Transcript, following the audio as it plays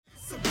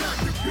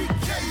Big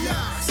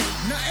chaos.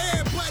 Now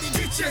everybody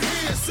get your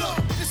hands up.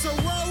 It's a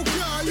roll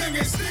call,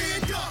 youngin',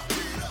 stand up.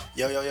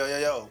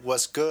 Yo,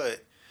 what's good?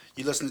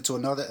 You listening to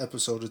another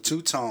episode of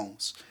Two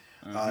Tones.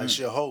 It's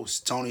your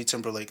host, Tony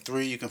Timberlake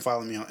 3. You can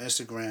follow me on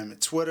Instagram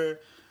and Twitter.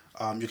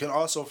 You can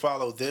also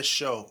follow this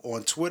show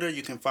on Twitter.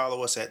 You can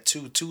follow us at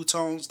Two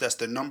Tones. That's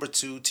the number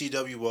 2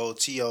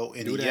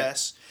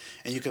 TWOTONES.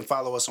 And you can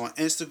follow us on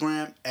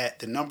Instagram at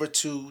the number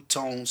 2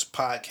 Tones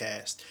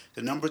Podcast.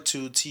 The number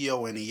 2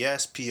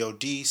 TONES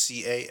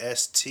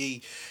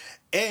PODCAST.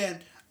 And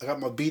I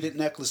got my Beat It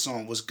necklace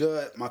on. What's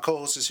good? My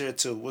co-host is here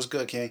too. What's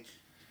good, King?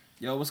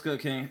 Yo, what's good,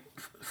 King?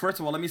 First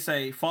of all, let me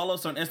say, follow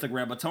us on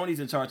Instagram, but Tony's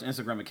in charge of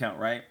Instagram account,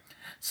 right?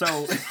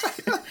 So,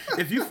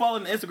 if you follow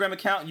the Instagram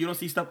account and you don't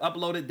see stuff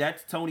uploaded,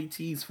 that's Tony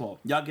T's fault.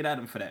 Y'all get at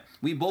him for that.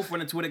 We both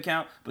run a Twitter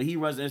account, but he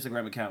runs the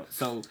Instagram account.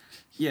 So,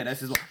 yeah, that's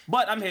his fault.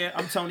 But I'm here.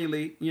 I'm Tony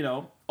Lee. You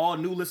know, all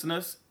new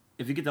listeners,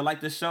 if you get to like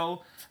this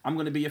show, I'm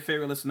going to be your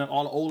favorite listener.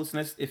 All the old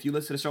listeners, if you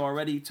listen to the show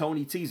already,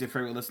 Tony T's your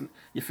favorite listener,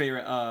 your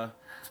favorite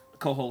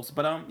co-host.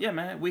 But yeah,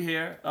 man, we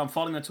here.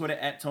 Follow me on Twitter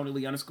at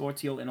TonyLee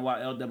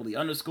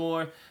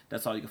 _TONYLEE_.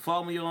 That's all you can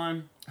follow me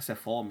on. I said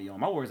follow me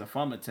on. My words are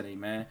fumbling today,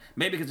 man.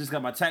 Maybe because I just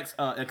got my tax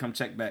income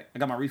check back. I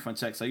got my refund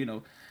check, so you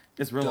know,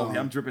 it's real over here.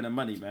 I'm dripping in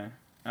money, man.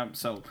 I'm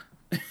so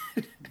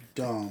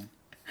dumb.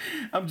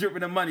 I'm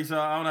dripping in money, so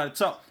I don't know how to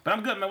talk. But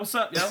I'm good, man. What's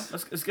up, yo?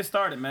 Let's get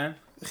started, man.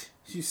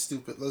 You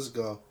stupid. Let's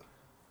go.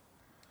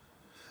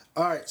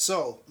 All right,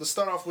 so let's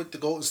start off with the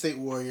Golden State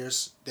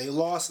Warriors. They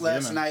lost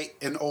last night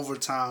in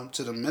overtime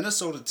to the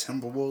Minnesota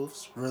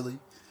Timberwolves. Really?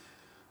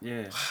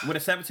 Yeah, with a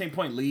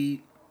 17-point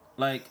lead.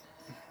 Like,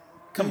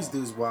 come these on.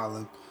 dudes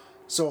wilding.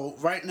 So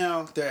right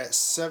now they're at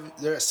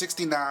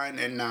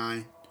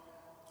 69-9.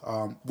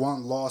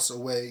 One loss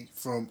away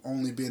from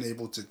only being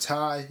able to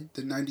tie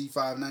the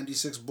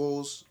 95-96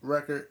 Bulls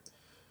record.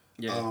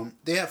 Yeah.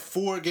 They have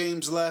 4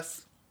 games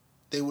left.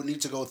 They would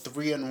need to go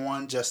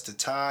 3-1 just to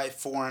tie,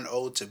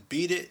 4-0 to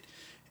beat it.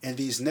 And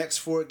these next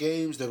 4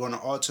 games, they're going to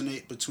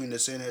alternate between the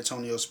San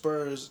Antonio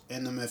Spurs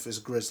and the Memphis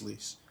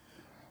Grizzlies.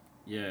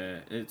 Yeah,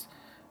 it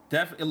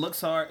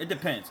looks hard. It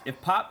depends.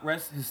 If Pop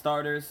rests his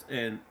starters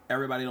and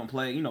everybody don't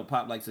play, you know,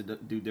 Pop likes to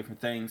do different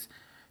things,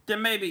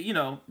 then maybe, you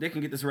know, they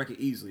can get this record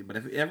easily. But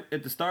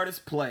if the starters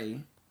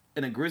play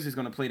and the Grizzlies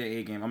going to play their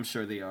A game, I'm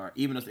sure they are.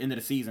 Even at the end of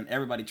the season,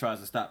 everybody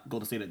tries to stop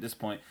Golden State at this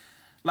point.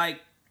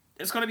 Like,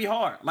 it's going to be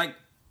hard. Like,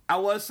 I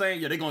was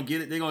saying, yeah, they're going to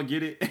get it. They're going to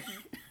get it.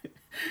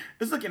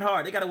 It's looking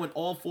hard. They got to win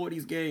all 4 of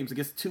these games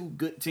against 2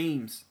 good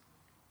teams.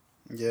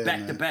 Yeah,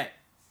 back to back.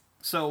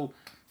 So,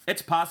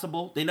 it's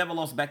possible. They never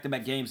lost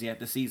back-to-back games yet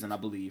this season, I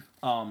believe.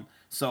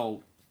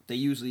 So, they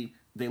lose,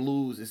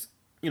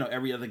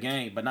 every other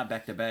game, but not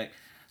back-to-back.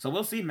 So,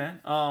 we'll see, man.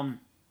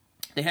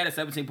 They had a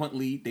 17-point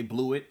lead. They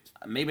blew it.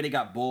 Maybe they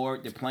got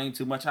bored. They're playing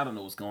too much. I don't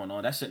know what's going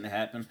on. That shouldn't have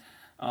happened.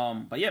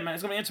 But, yeah, man,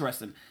 it's going to be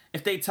interesting.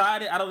 If they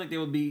tied it, I don't think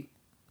they'll be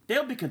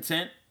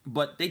content.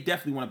 But they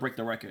definitely want to break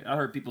the record. I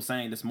heard people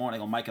saying this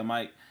morning on Mike and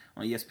Mike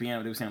on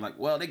ESPN, they were saying like,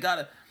 well,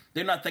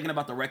 they're not thinking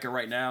about the record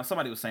right now.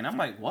 Somebody was saying, I'm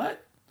like,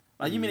 what?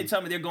 Like, you mean to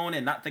tell me they're going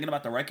in not thinking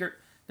about the record?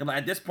 They're like,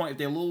 at this point, if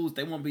they lose,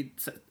 they won't be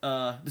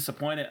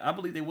disappointed. I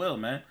believe they will,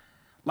 man.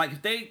 Like,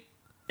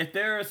 if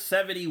they're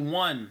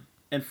 71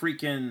 and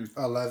freaking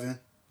 11,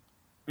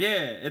 yeah,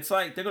 it's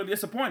like they're gonna be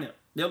disappointed.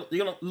 They're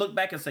gonna look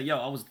back and say, yo,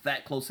 I was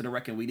that close to the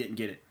record, we didn't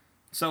get it.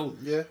 So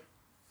yeah,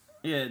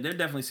 they're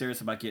definitely serious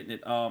about getting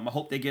it. I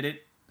hope they get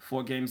it.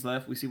 4 games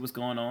left. We see what's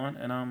going on,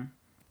 and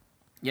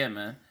yeah,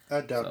 man. I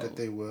doubt that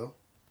they will.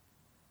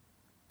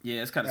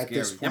 Yeah, it's kind of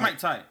scary. They might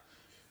tie it.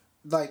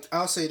 Like,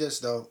 I'll say this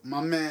though, my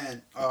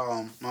man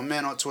on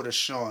Twitter,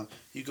 Sean.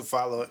 You can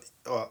follow it.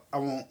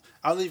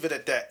 I'll leave it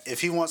at that.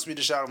 If he wants me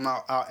to shout him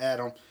out, I'll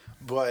add him.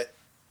 But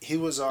he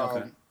was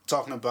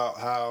talking about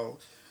how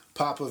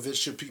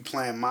Popovich should be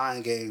playing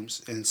mind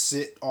games and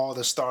sit all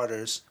the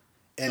starters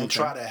and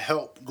try to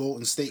help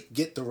Golden State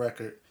get the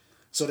record,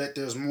 so that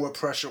there's more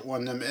pressure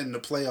on them in the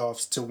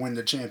playoffs to win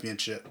the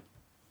championship.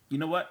 You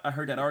know what? I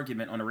heard that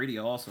argument on the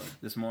radio also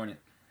this morning.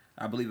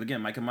 I believe,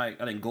 again, Mike and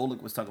Mike, I think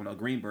Golick was talking about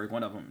Greenberg,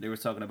 one of them. They were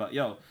talking about,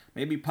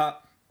 maybe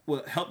Pop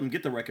will help them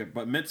get the record,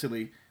 but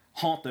mentally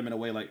haunt them in a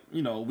way like,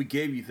 we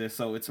gave you this,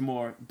 so it's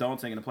more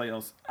daunting in the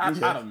playoffs. I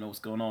don't know what's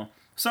going on.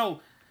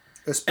 So,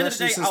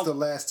 especially since the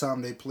last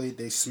time they played,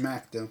 they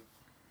smacked them.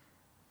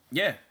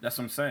 Yeah, that's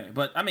what I'm saying.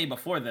 But, I mean,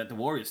 before that, the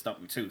Warriors stopped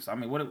them too. So, I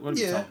mean, what are we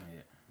talking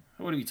here?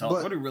 What are we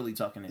talking? What are we really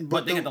talking in?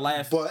 But they get the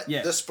last. But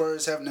the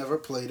Spurs have never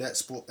played at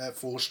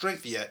full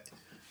strength yet.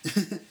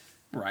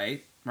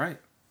 Right.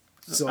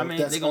 So I mean,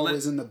 that's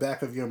always in the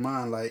back of your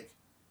mind, like.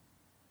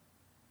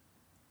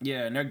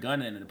 Yeah, and they're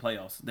gunning in the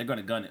playoffs. They're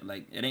gonna gun it.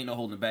 Like, it ain't no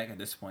holding back at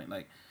this point.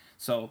 Like,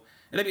 so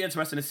it'll be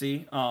interesting to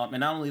see. And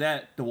not only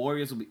that, the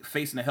Warriors will be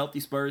facing a healthy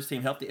Spurs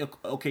team, healthy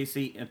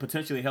OKC, and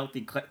potentially a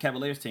healthy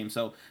Cavaliers team.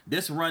 So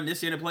this run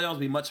this year in the playoffs will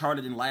be much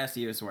harder than last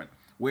year's run.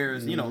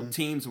 Whereas,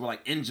 teams were like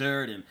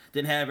injured and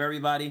didn't have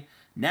everybody.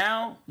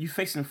 Now you're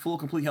facing full,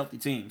 complete, healthy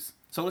teams.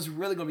 So it's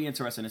really going to be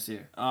interesting this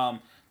year.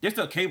 They're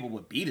still capable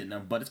of beating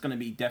them, but it's going to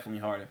be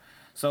definitely harder.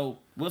 So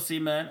we'll see,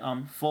 man.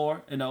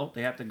 4-0,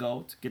 they have to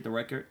go to get the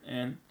record,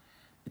 and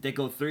if they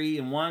go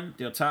 3-1,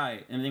 they'll tie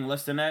it. Anything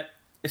less than that,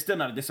 it's still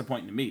not a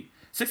disappointment to me.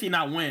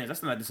 69 wins,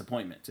 that's not a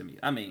disappointment to me.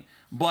 I mean,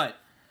 but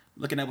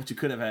looking at what you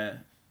could have had,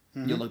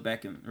 you'll look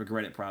back and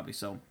regret it probably.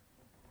 So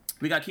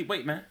we gotta keep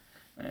waiting, man.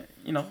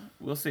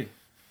 We'll see.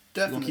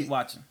 Definitely. We're gonna keep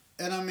watching.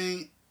 And I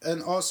mean,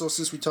 and also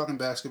since we're talking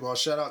basketball,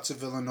 shout out to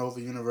Villanova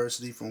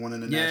University for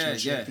winning the national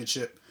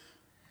championship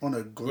on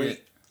a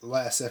great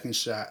last second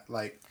shot.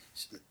 Like,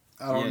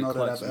 I don't know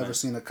that I've ever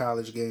seen a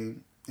college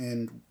game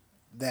end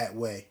that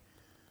way.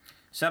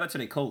 Shout out to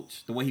their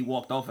coach. The way he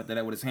walked off after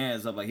that with his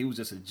hands up, like he was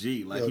just a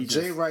G. Like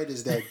Jay Wright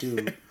is that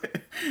dude.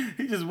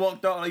 He just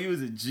walked off like he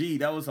was a G.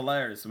 That was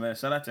hilarious, man.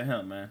 Shout out to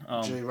him, man.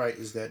 Jay Wright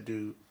is that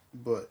dude.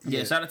 But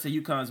yeah, shout out to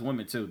UConn's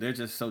women too. They're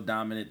just so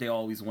dominant. They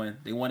always win.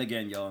 They won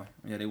again, y'all.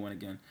 Yeah, they won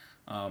again.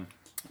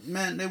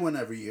 Man, they win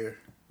every year.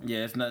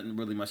 Yeah, it's nothing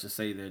really much to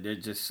say there. They're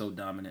just so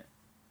dominant.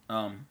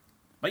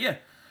 But yeah.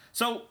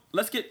 So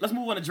let's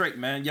move on to Drake,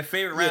 man. Your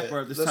favorite rapper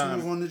of this time.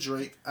 Let's move on to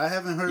Drake. I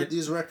haven't heard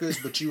these records,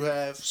 but you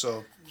have.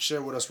 So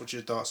share with us what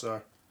your thoughts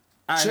are.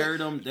 I heard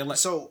them. They're like,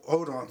 so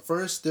hold on.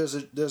 First,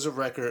 there's a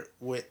record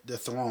with The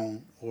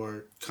Throne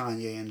or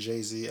Kanye and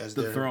Jay-Z as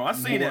The Throne. I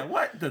seen that.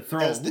 What? The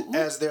Throne?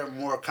 As they're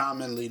more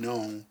commonly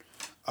known.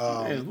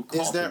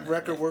 Is that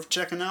record worth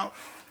checking out?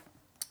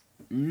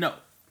 No.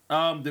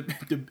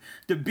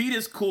 The beat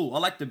is cool. I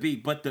like the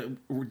beat, but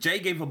Jay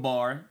gave a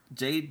bar.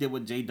 Jay did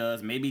what Jay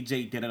does. Maybe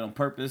Jay did it on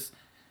purpose,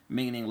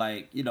 meaning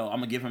like, I'm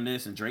gonna give him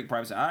this, and Drake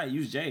probably said, all right,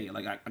 use Jay.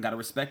 Like I gotta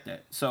respect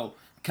that. So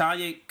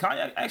Kanye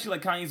actually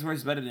like Kanye's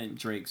verse better than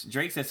Drake's.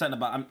 Drake said something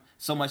about I'm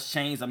so much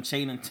chains, I'm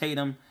chaining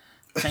Tatum.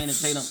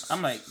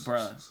 I'm like,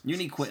 bruh, you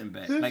need Quentin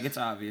back. Like it's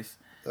obvious.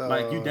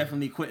 Like you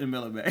definitely need Quentin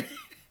Miller back.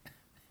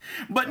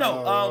 But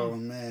no,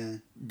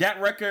 man, that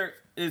record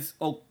is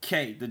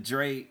okay. The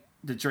Drake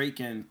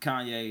and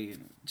Kanye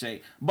and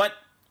Jay. But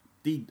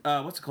the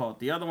what's it called?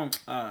 The other one,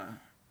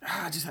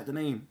 I just had the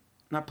name.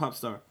 Not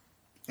Popstar.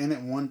 Ain't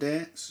it One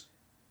Dance?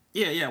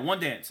 Yeah, One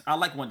Dance. I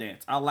like One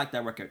Dance. I like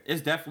that record.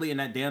 It's definitely in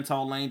that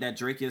dancehall lane that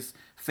Drake is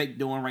fake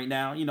doing right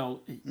now.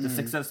 The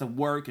success of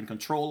Work and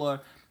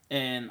Controller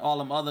and all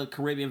them other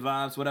Caribbean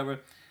vibes, whatever.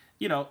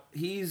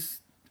 He's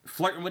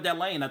flirting with that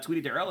lane. I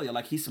tweeted it earlier.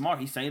 Like, he's smart.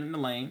 He's staying in the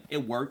lane.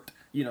 It worked.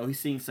 He's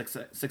seeing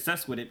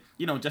success with it.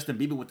 Justin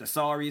Bieber with the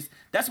Sorries.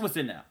 That's what's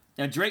in there.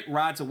 And Drake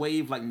rides a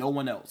wave like no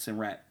one else in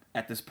rap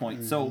at this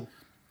point. So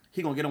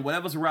he gonna get him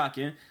whatever's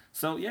rocking.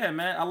 So yeah,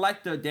 man, I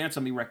like the Dance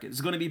on Me record.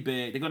 It's gonna be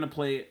big. They're gonna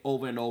play it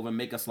over and over and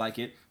make us like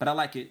it. But I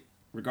like it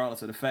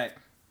regardless of the fact.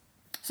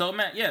 So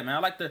man, yeah, man, I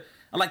like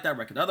that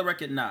record. The other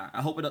record, nah.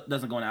 I hope it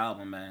doesn't go on the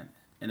album, man.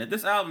 And if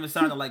this album is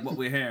sounding like what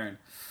we're hearing,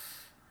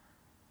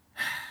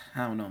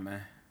 I don't know,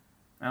 man.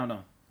 I don't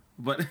know.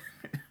 But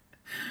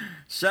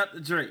shout out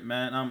to Drake,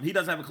 man. He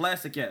doesn't have a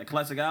classic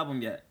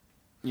album yet.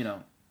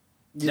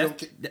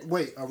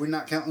 Wait, are we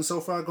not counting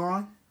So Far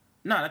Gone?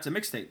 No, that's a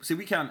mixtape. See,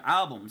 we count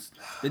albums.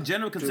 The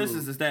general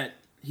consensus is that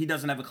he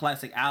doesn't have a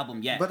classic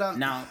album yet. But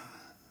now,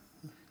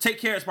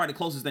 Take Care is probably the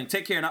closest thing.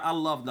 Take Care, and I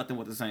love Nothing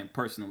But the Same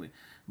personally,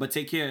 but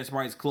Take Care is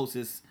probably his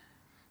closest,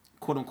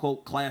 quote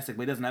unquote, classic.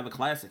 But he doesn't have a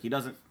classic. He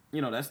doesn't.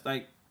 That's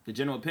like the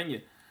general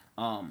opinion.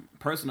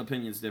 Personal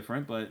opinion is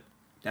different, but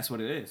that's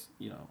what it is.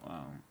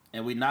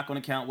 And we're not going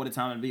to count What a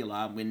Time to Be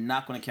Alive. We're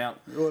not going to count.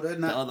 Well,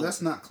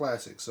 that's not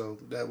classic, so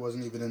that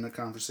wasn't even in the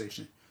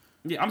conversation.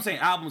 Yeah, I'm saying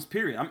albums,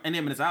 period. I'm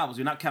naming his albums.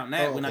 We're not counting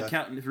that. We're not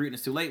counting If You're Reading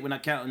It's Too Late. We're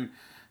not counting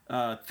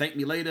Thank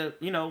Me Later.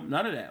 None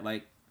of that.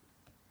 Like,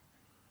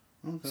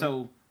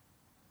 so,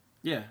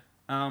 yeah.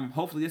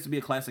 Hopefully this will be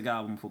a classic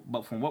album.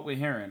 But from what we're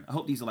hearing, I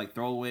hope these are like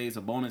throwaways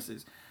or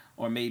bonuses,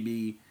 or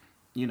maybe,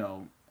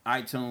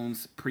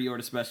 iTunes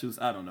pre-order specials.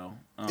 I don't know.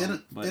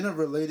 In a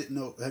related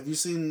note, have you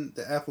seen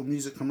the Apple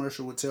Music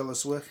commercial with Taylor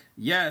Swift?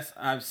 Yes,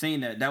 I've seen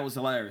that. That was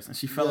hilarious. And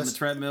she fell on the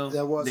treadmill.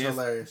 That was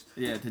hilarious.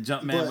 Yeah, the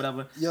jump man,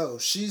 whatever. Yo,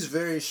 she's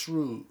very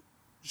shrewd.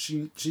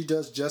 She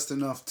does just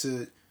enough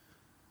to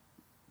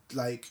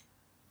like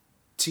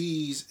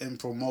tease and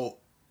promote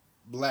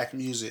black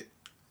music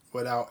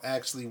without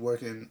actually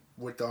working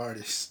with the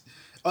artists.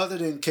 Other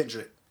than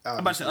Kendrick. I'm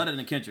about to say other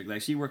than Kendrick.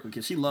 Like, she worked with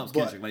Kendrick. She loves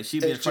Kendrick. Like, she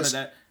be in front of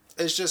that.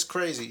 It's just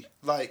crazy.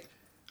 Like,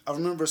 I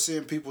remember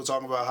seeing people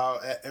talking about how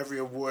at every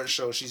award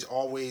show she's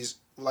always,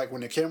 like, when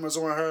the camera's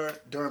on her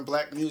during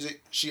black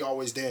music, she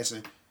always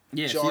dancing.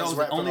 Yeah, she always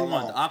the only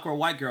one. The awkward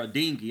white girl,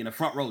 Dingy, in the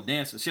front row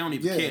dancing. She don't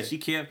even care. She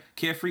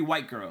carefree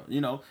white girl,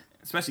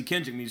 especially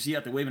Kendrick music. She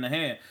have to wave in her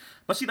hand.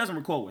 But she doesn't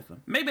record with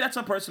them. Maybe that's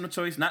her personal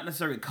choice, not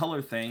necessarily a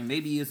color thing.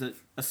 Maybe it's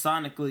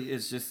sonically.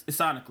 It's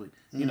sonically.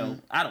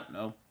 I don't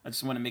know. I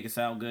just want to make it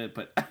sound good,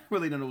 but I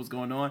really don't know what's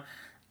going on.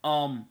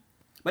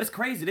 But it's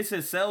crazy. This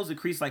says sales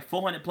increased like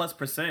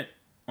 400+%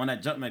 on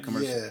that Jumpman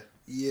commercial.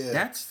 Yeah.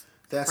 That's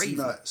crazy.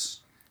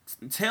 Nuts.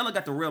 Taylor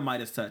got the real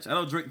Midas touch. I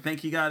don't think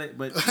he got it,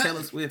 but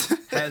Taylor Swift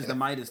has the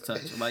Midas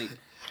touch. Like,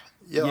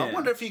 I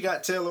wonder if he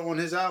got Taylor on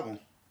his album.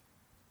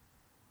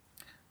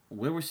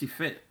 Where would she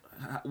fit?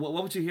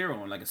 What would you hear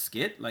on? Like a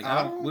skit? Like,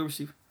 where was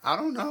she? I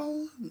don't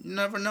know. You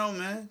never know,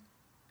 man.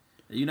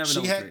 You never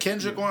know. She had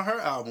Kendrick on her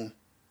album.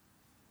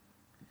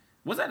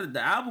 Was that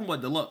the album or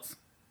deluxe?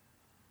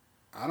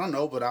 I don't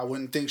know, but I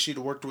wouldn't think she'd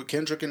have worked with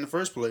Kendrick in the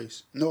first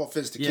place. No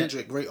offense to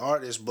Kendrick, great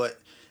artist, but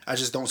I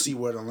just don't see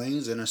where the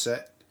lanes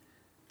intersect.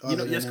 You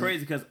know, that's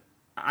crazy because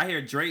I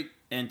hear Drake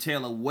and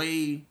Taylor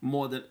way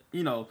more than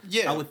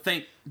I would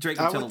think Drake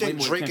and Taylor way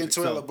more Drake than and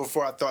Taylor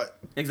before I thought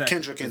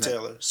Kendrick and exactly.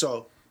 Taylor.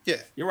 So yeah,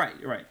 you're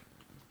right.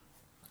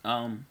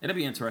 It'll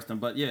be interesting,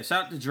 but yeah,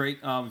 shout out to Drake.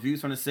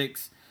 Views from the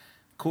 6,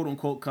 quote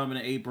unquote, coming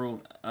in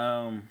April.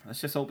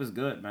 Let's just hope it's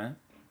good, man.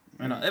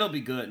 You know, it'll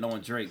be good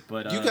knowing Drake,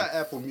 but you got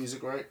Apple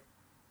Music, right?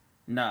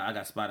 Nah, I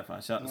got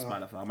Spotify. Shout out to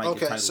Spotify. I might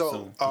get titles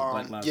soon.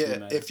 Black Lives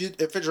Matter.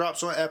 if it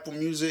drops on Apple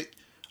Music,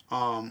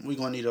 we're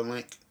gonna need a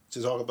link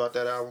to talk about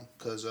that album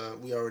because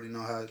we already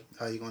know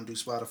how you're gonna do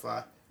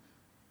Spotify.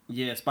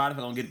 Yeah, Spotify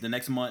gonna get it the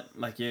next month.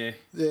 Yeah,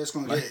 it's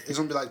gonna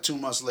be like 2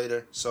 months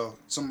later. So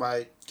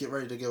somebody get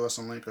ready to give us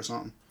a link or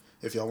something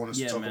if y'all want us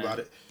to talk about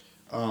it.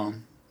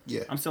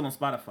 Yeah, I'm still on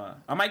Spotify.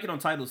 I might get on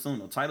Tidal soon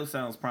though. Tidal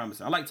sounds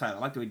promising. I like Tidal. I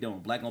like the way they're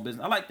doing Black owned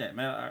business. I like that,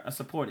 man. I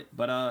support it.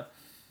 But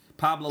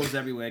Pablo is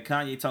everywhere.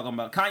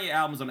 Kanye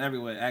albums on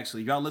everywhere.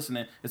 Actually, if y'all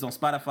listening, it's on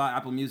Spotify,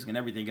 Apple Music, and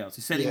everything else.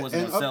 He said he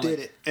wasn't gonna sell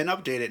it. And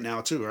update it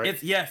now too,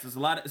 right?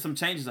 There's some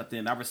changes up there,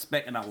 and I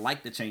respect and I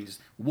like the changes.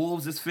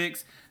 Wolves is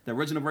fixed. The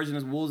original version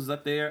of Wolves is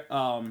up there.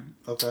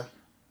 Okay.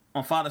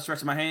 On Father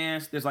Stretch My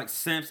Hands, there's like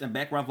synths and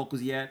background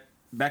vocals he had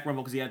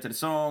to the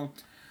song.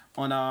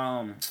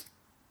 On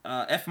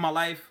F My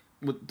Life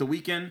with The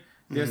Weeknd,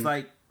 there's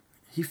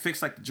he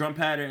fixed like the drum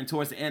pattern and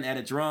towards the end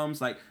added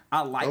drums. Like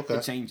I like the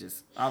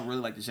changes. I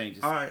really like the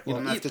changes. All right, well,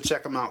 I'm gonna have to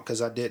check them out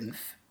because I didn't.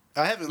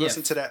 I haven't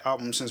listened to that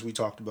album since we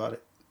talked about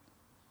it.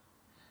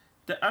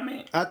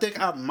 I think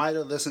I might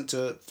have listened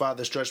to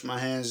Father Stretch My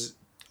Hands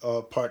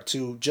part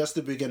 2, just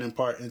the beginning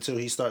part until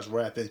he starts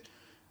rapping.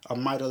 I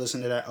might have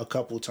listened to that a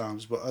couple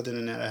times, but other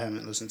than that, I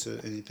haven't listened to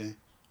anything.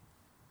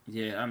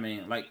 Yeah,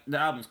 the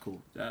album's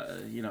cool.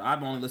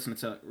 I've only listened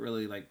to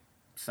really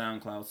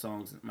SoundCloud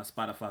songs, my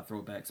Spotify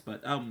throwbacks,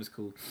 but the album is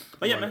cool.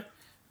 But yeah, man,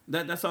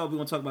 that's all we're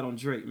gonna talk about on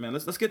Drake, man.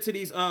 Let's get to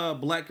these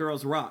Black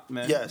Girls Rock,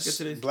 man.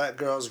 Yes, Black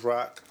Girls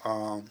Rock.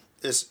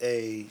 It's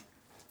a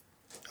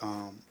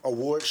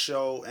award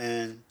show,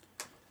 and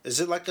is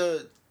it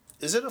a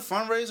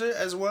fundraiser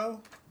as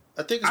well?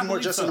 I think it's more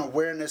just an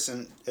awareness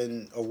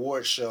and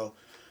award show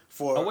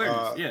for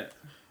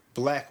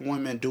Black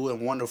women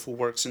doing wonderful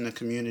works in the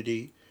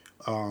community.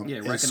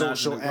 And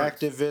social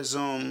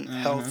activism,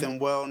 health and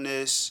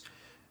wellness,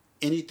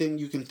 anything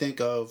you can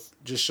think of,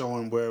 just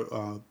showing where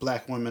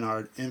Black women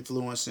are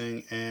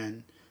influencing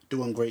and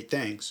doing great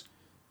things.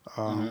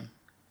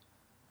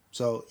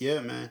 So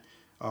yeah, man,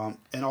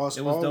 and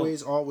also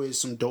always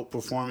some dope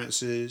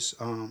performances.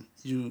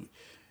 You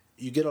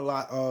get a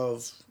lot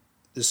of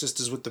the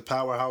sisters with the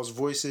powerhouse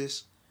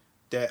voices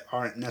that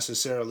aren't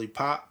necessarily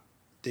pop.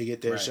 They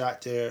get their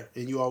shot there,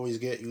 and you always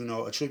get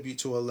a tribute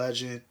to a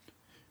legend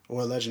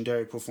or a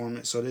legendary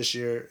performance. So this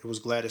year it was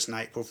Gladys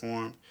Knight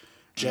performed,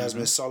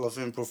 Jasmine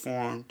Sullivan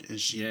performed, and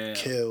she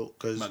killed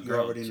because you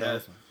already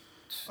know.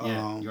 You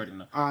already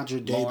know. Andre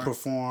Day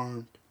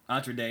performed.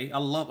 Andre Day, I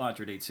love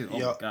Andre Day too. Oh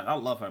my god, I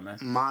love her, man.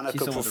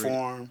 Monica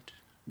performed.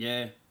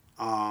 Yeah.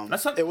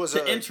 Let's talk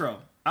intro.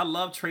 I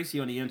love Tracy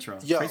on the intro.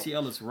 Tracy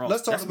Ellis Ross.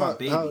 Let's talk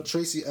about how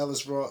Tracy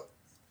Ellis Ross.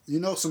 You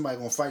know somebody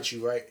gonna fight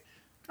you, right?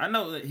 I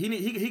know that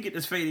he get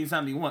this fade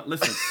anytime he want.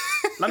 Listen,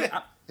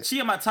 she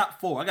in my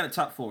top 4. I got a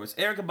top 4. It's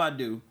Erykah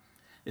Badu,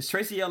 it's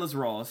Tracy Ellis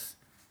Ross,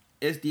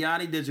 it's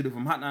Deani Digital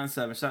from Hot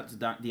 97. Shout out to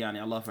Deani,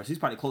 I love her. She's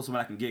probably close to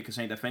what I can get because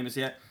she ain't that famous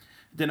yet.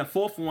 Then the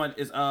 4th one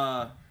is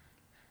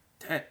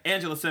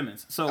Angela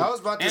Simmons. So I was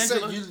about to say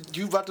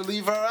you about to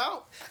leave her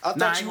out. I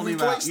thought you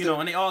replaced her.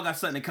 And they all got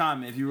something in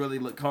common if you really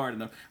look hard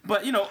enough.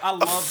 But I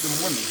love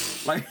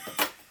them women.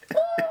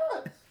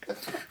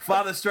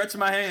 Father, stretch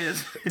my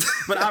hands.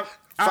 But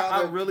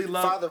I really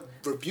love. Father,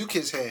 rebuke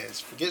his hands.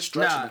 Forget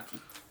stretching.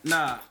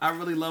 Nah, I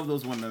really love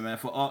those women, man.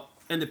 For all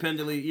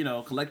independently,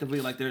 collectively,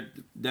 they're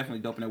definitely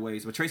dope in their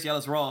ways. But Tracy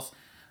Ellis Ross,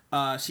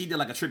 she did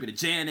a tribute to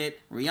Janet,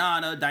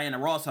 Rihanna, Diana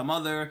Ross, her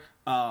mother,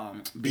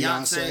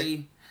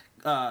 Beyonce.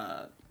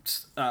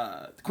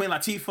 Queen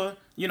Latifah,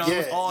 it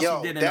was all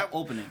she did in the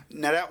opening.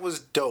 Now that was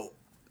dope.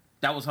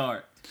 That was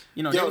hard.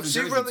 She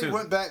really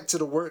went back to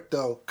the work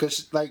though,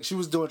 cause she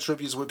was doing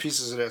tributes with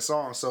pieces of that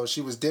song, so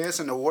she was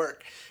dancing to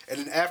work, and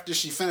then after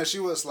she finished, she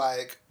was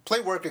like,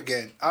 "Play work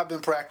again. I've been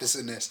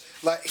practicing this."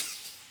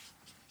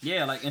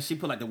 And she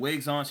put the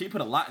wigs on. She put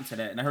a lot into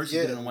that, and I heard she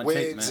did it in one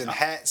take, man. Wigs and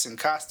hats and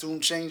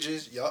costume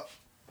changes. Yup.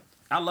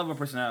 I love her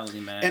personality,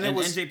 man. And it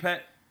was NJ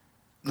Pack.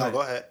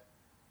 Go ahead.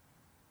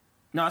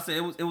 No, I said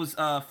it was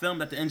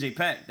filmed at the NJ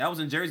Pack. That was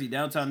in Jersey,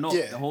 downtown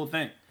North, the whole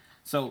thing.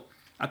 So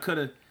I could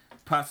have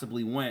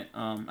possibly went.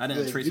 I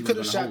didn't. Tracy you could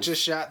have shot your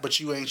shot, but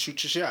you ain't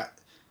shoot your shot.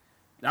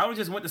 I would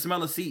just went to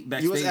smell a seat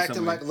backstage. You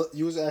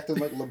was acting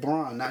like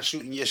LeBron, not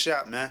shooting your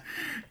shot, man.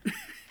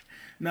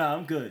 No,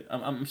 I'm good.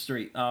 I'm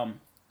straight.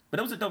 But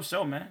it was a dope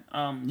show, man.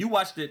 You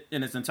watched it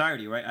in its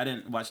entirety, right? I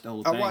didn't watch the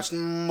whole thing. I watched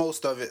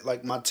most of it.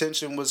 My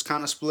attention was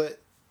kind of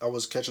split. I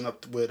was catching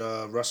up with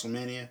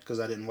WrestleMania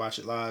because I didn't watch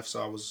it live,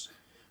 so I was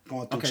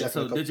going through. Okay,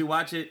 so did you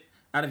watch it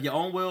Out of your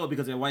own will, or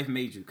because your wife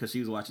made you? Because she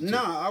was watching. Too?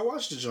 Nah, I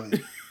watched the joint.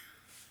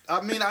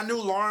 I mean, I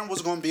knew Lauren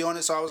was gonna be on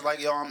it, so I was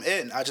like, "Yo, I'm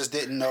in." I just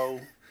didn't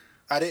know.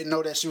 I didn't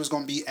know that she was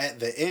gonna be at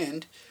the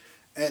end,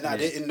 and I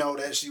didn't know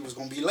that she was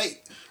gonna be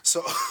late.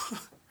 So.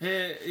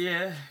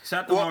 Yeah.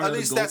 Shout out to Well, Lauren at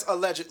least that's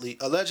allegedly.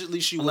 Allegedly,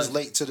 she was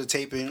late to the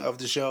taping of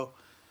the show.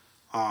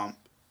 And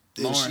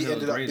she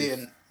ended up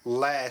being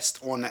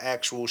last on the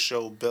actual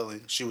show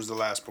billing. She was the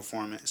last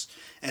performance,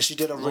 and she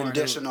did a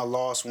rendition of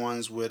Lost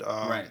Ones with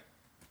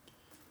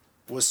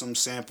with some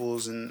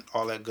samples and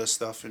all that good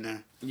stuff in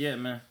there. Yeah,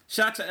 man.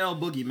 Shout out to L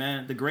Boogie,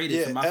 man, the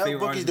greatest and my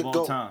favorite artist of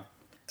all time.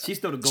 She's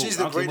still the GOAT. She's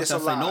the greatest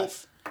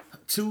alive. Nope.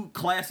 2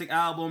 classic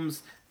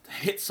albums.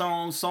 Hit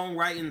songs,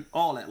 songwriting,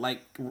 all that,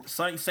 like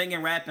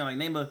singing, rapping, like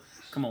name a.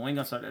 Come on, we ain't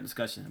gonna start that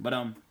discussion, but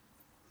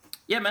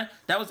yeah, man,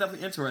 that was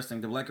definitely interesting.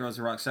 The Black Girls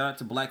Rock. Shout out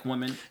to Black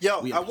women. Yo,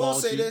 I will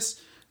say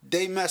this: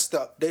 they messed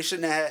up. They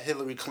shouldn't have had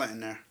Hillary Clinton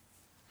there.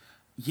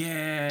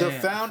 Yeah, the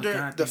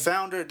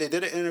founder. They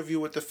did an interview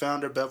with the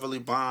founder, Beverly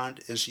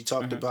Bond, and she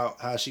talked about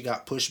how she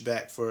got pushed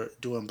back for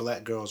doing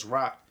Black Girls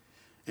Rock,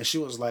 and she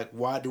was like,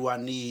 "Why do I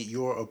need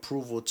your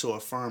approval to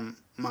affirm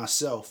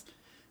myself?"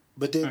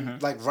 But then,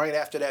 like, right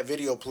after that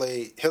video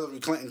played, Hillary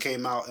Clinton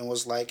came out and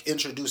was, like,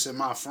 introducing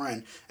my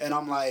friend. And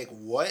I'm like,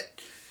 what?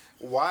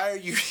 Why are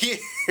you here?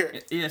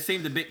 Yeah, it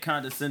seemed a bit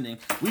condescending.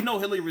 We know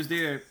Hillary was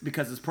there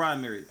because it's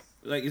primary.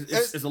 Like,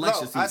 it's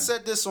election season. I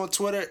said this on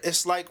Twitter.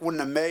 It's like when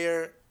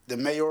the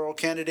mayoral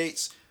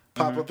candidates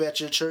pop up at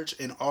your church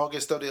in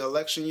August of the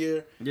election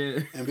year. Yeah.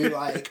 And be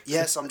like,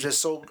 yes, I'm just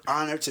so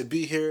honored to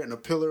be here and a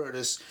pillar of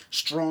this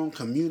strong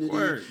community.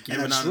 Word.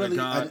 And Giving honor to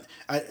God.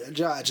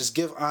 I just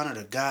give honor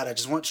to God. I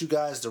just want you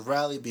guys to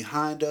rally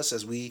behind us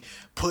as we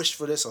push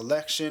for this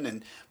election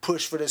and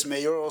push for this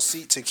mayoral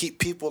seat to keep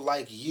people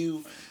like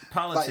you.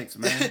 Politics,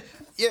 man.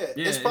 Yeah,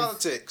 it's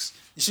politics.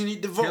 You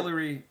need to vote.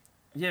 Hillary,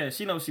 yeah,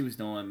 she knows what she was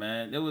doing,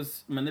 man. It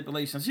was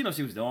manipulation. She knows what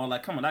she was doing.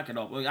 Like, come on, knock it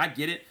off. I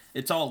get it.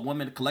 It's all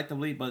women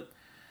collectively, but...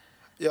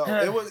 Yo,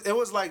 it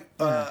was like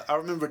I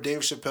remember Dave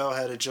Chappelle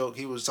had a joke.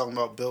 He was talking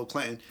about Bill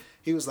Clinton.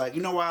 He was like,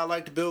 you know why I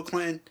liked Bill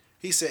Clinton?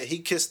 He said he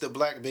kissed the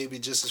black baby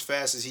just as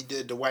fast as he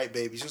did the white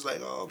baby. She was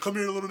like, oh, come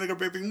here, little nigga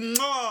baby.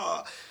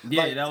 Mwah!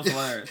 Yeah, like, that was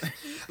hilarious.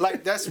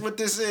 Like, that's what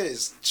this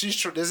is.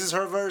 This is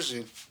her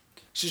version.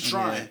 She's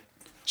trying. Yeah.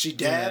 She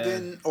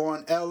dabbing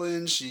on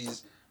Ellen. She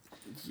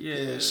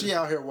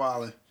out here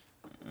wilding.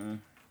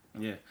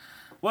 Yeah.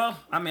 Well,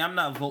 I mean, I'm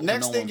not voting.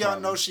 Next thing y'all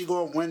know, she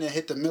gonna win and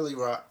hit the Millie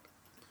Rock.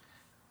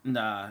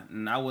 Nah,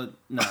 I would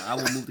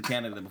move to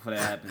Canada before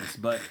that happens.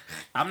 But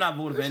I'm not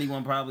voting for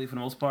anyone probably for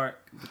the most part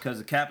because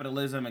of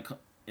capitalism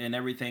and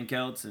everything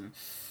else. And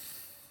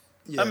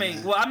I mean,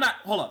 man. Well, I'm not.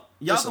 Hold up,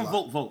 y'all can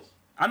vote.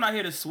 I'm not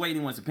here to sway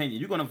anyone's opinion.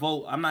 You're gonna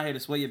vote. I'm not here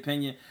to sway your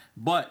opinion.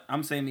 But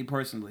I'm saying me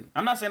personally.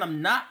 I'm not saying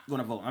I'm not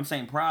gonna vote. I'm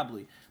saying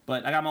probably.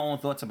 But I got my own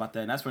thoughts about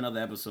that, and that's for another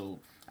episode.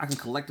 I can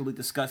collectively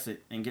discuss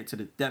it and get to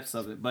the depths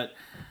of it. But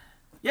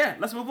yeah,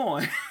 let's move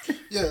on.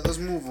 Yeah, let's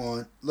move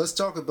on. Let's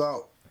talk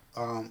about.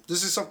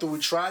 This is something we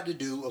tried to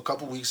do a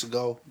couple weeks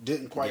ago.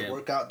 Didn't quite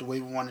work out the way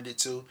we wanted it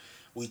to.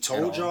 We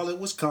told y'all it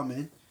was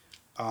coming.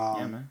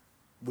 Yeah, man.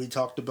 We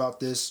talked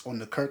about this on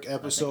the Kirk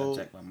episode.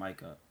 I checked my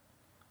mic up.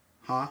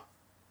 Huh?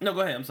 No,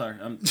 go ahead. I'm sorry.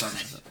 I'm talking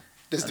myself.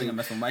 I think I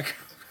messed my mic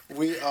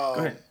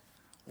up.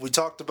 We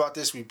talked about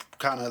this. We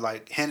kind of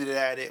like hinted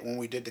at it when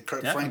we did the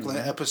Kirk Franklin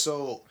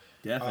episode.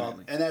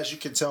 Definitely. And as you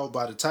can tell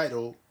by the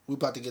title, we're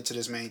about to get to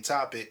this main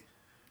topic.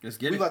 Let's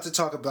get it. We're about to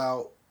talk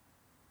about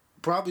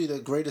probably the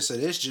greatest of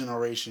this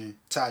generation,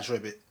 Ty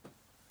Tribbett.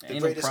 The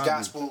greatest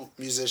gospel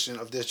musician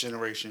of this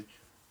generation.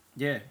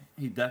 Yeah,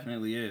 he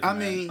definitely is. I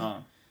mean,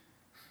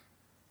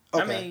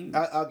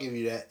 I'll give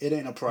you that. It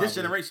ain't a problem. This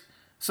generation.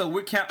 So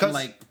we're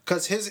counting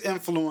because his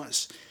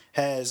influence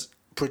has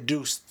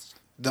produced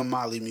the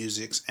Molly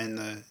Musics and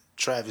the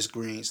Travis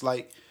Greens,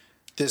 like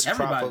this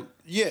everybody.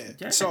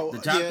 So the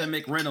Jonathan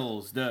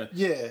McReynolds, the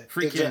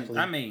freaking. Exactly.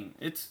 I mean,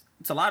 it's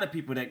a lot of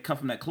people that come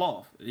from that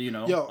cloth, you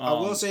know. Yo, I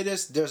will say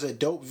this: there's a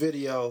dope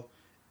video.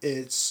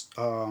 It's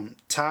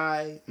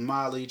Ty,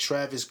 Molly,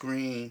 Travis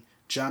Green,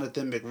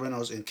 Jonathan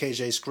McReynolds, and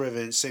KJ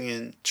Scriven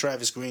singing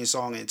Travis Green's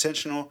song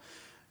 "Intentional"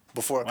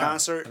 before a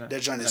concert.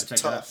 That joint is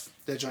tough.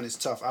 That joint is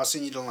tough. I'll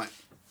send you the link.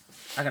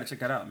 I gotta check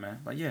that out, man.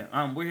 But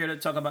yeah, we're here to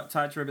talk about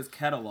Ty Tribbett's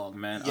catalog,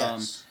 man.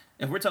 Yes.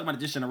 If we're talking about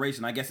this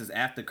generation, I guess it's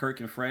after Kirk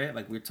and Fred.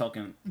 Like we're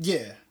talking.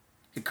 Yeah.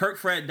 Kirk,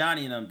 Fred,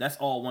 Donnie, and them. That's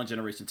all one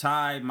generation.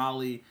 Ty,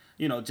 Molly,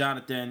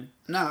 Jonathan.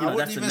 I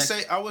wouldn't even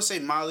say. I would say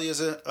Molly is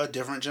a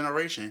different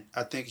generation.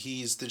 I think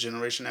he's the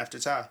generation after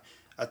Ty.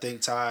 I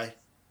think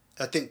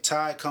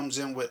Ty comes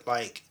in with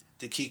like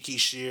the Kiki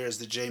Shears,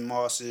 the J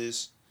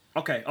Mosses.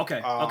 Okay.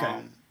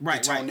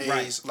 Right.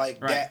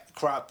 That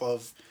crop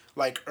of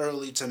like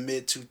early to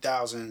mid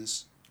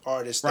 2000s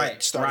artists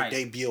that started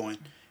debuting.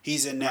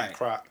 He's in that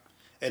crop,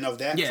 and of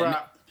that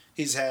crop,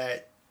 he's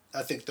had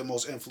I think the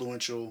most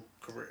influential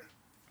career.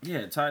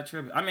 Yeah, Ty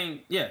Tribbett. I mean,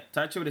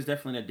 Ty Tribbett is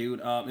definitely that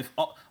dude. If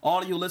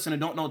all of you listeners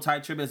don't know,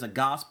 Ty Tribbett is a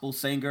gospel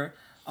singer.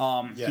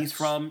 Yes. He's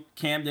from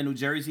Camden, New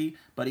Jersey,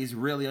 but he's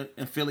really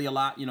in Philly a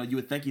lot. You know, you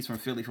would think he's from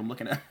Philly from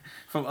looking at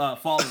from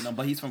following him,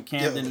 but he's from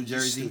Camden, New you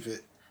Jersey.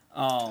 stupid.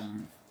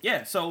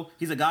 Yeah, so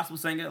he's a gospel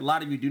singer. A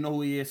lot of you do know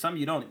who he is. Some of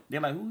you don't.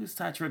 They're like, who is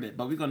Ty Tribbett?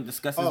 But we're going to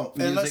discuss his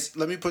And music.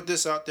 let me put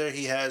this out there.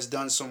 He has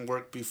done some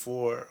work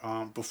before.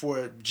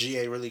 Before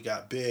GA really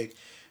got big,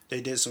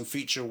 they did some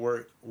feature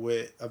work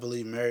with, I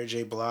believe, Mary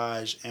J.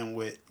 Blige and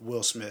with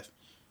Will Smith.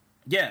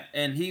 Yeah,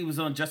 and he was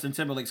on Justin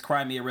Timberlake's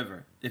Cry Me a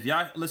River. If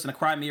y'all listen to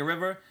Cry Me a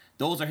River,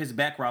 those are his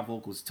background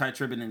vocals, Ty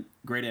Tribbett and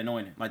Greater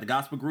Anointing. Like the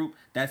gospel group,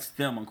 that's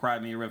them on Cry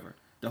Me a River.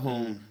 The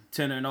whole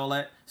tenor and all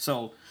that.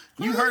 So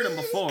you heard him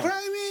before.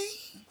 Cry me.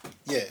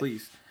 Yeah.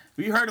 Please.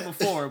 You heard him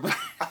before,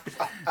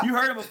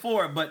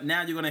 but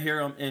now you're gonna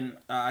hear him in,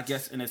 I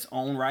guess, in its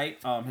own right.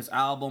 His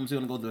albums. You're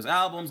gonna go through his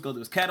albums, go through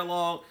his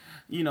catalog,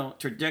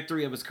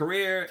 trajectory of his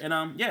career,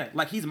 and yeah,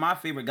 like he's my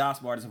favorite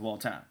gospel artist of all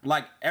time.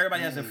 Like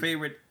everybody has their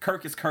favorite.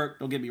 Kirk is Kirk.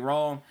 Don't get me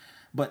wrong,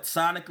 but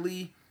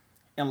sonically,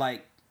 and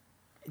like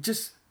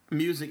just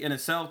music in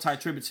itself, Ty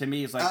Tribbett to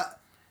me is like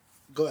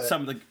Go ahead.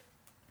 some of the.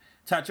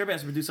 Ty Tribbett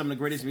has produced some of the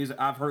greatest music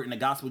I've heard in the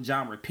gospel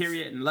genre.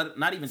 Period, and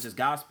not even just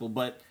gospel,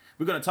 but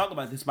we're going to talk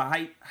about this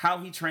by how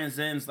he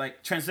transcends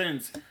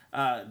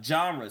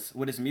genres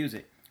with his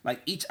music.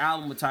 Like each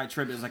album with Ty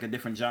Tribbett is like a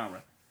different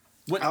genre.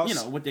 With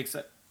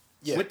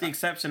the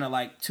exception of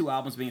like 2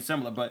 albums being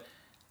similar, but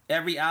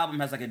every album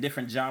has like a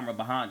different genre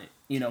behind it.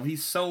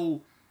 He's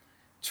so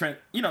we're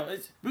going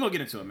to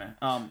get into it, man.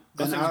 That's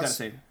what you got to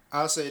say.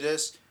 I'll say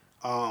this.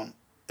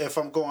 If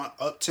I'm going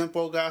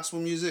up-tempo gospel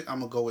music,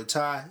 I'm going to go with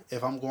Ty.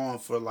 If I'm going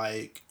for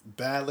like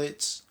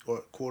ballads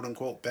or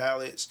quote-unquote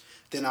ballads,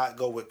 then I'd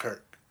go with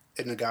Kirk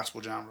in the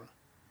gospel genre.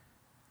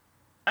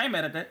 I ain't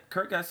mad at that.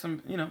 Kirk got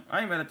some,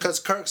 I ain't mad at that. Because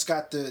Kirk's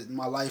got the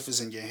My Life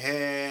Is in Your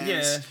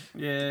Hands.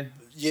 Yeah.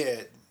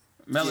 Yeah.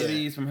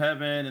 Melodies from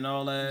Heaven and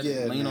all that.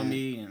 Yeah, Lean man. on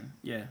Me and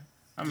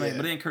I mean, Yeah.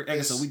 but then Kirk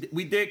episode.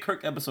 We did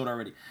Kirk episode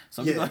already.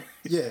 So Yeah,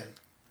 yeah.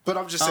 But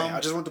I'm just saying, I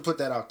just want to put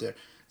that out there.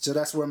 So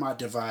that's where my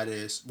divide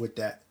is with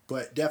that.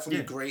 But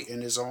definitely great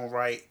in his own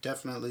right.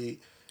 Definitely,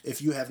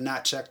 if you have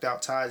not checked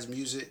out Ty's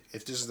music,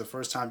 if this is the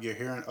first time you're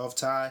hearing of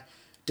Ty,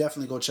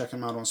 definitely go check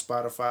him out on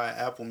Spotify,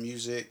 Apple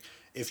Music.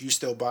 If you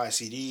still buy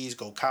CDs,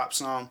 go cop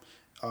some.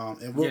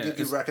 And we'll give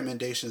you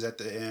recommendations at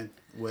the end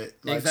with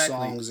like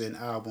songs and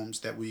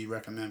albums that we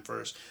recommend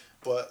first.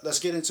 But let's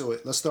get into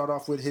it. Let's start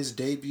off with his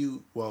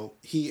debut. Well,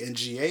 he and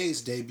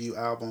GA's debut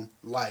album,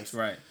 Life.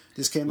 Right.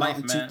 This came out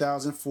in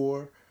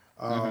 2004.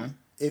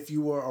 If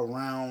you were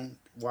around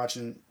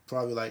watching,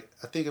 probably like,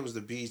 I think it was the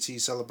BET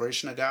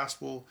Celebration of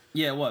Gospel.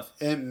 Yeah, it was.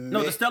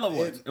 The Stella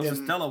Awards. It was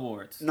the Stella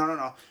Awards.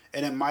 No.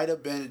 And it might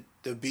have been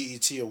the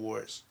BET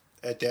Awards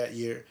at that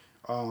year.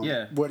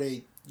 Where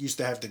they used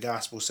to have the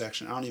gospel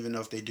section. I don't even know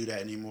if they do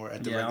that anymore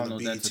at the regular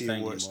BET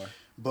Awards.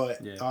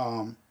 But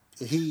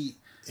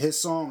his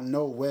song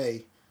No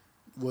Way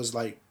was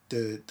like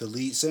the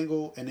lead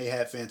single, and they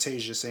had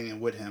Fantasia singing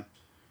with him.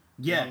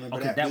 Yeah,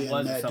 that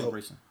was a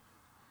celebration.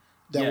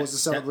 That was the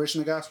celebration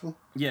of gospel?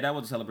 Yeah, that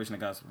was a celebration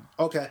of gospel.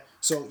 Okay.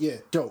 So yeah,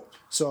 dope.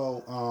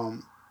 So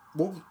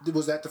what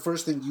was that the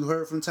first thing you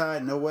heard from Ty?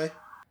 No Way?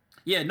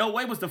 Yeah, No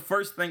Way was the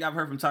first thing I've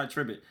heard from Ty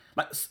Tribbett.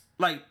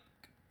 Like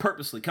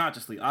purposely,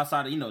 consciously,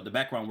 outside of, the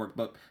background work,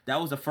 but that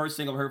was the first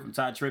thing I've heard from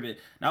Ty Tribbett.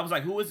 And I was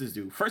like, who is this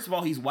dude? First of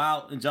all, he's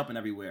wild and jumping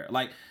everywhere.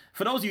 Like,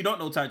 for those of you who don't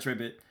know Ty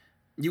Tribbett,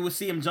 you will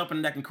see him jumping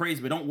and acting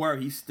crazy, but don't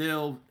worry, he's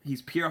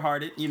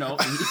pure-hearted,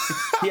 and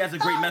he has a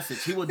great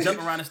message. He will jump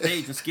around the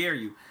stage and scare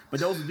you. But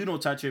those who do know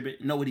Ty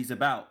Tribbett know what he's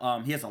about.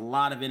 He has a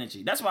lot of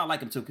energy. That's why I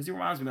like him too, because he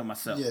reminds me of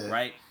myself,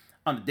 right?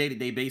 On a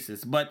day-to-day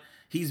basis. But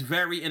he's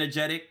very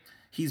energetic.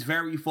 He's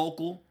very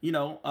vocal, he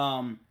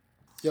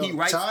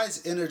writes.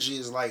 Ty's energy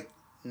is like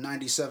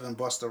 97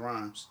 Busta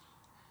Rhymes.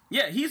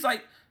 Yeah, he's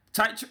like,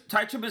 Ty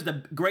Tribbett is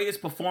the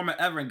greatest performer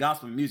ever in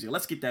gospel music.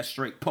 Let's get that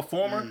straight.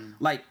 Performer.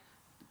 Like,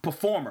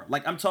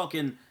 I'm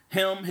talking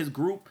him, his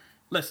group.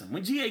 Listen,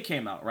 when GA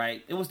came out,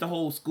 right, it was the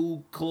whole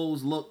school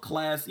clothes look,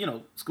 class,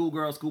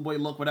 schoolgirl, schoolboy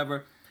look,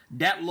 whatever.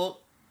 That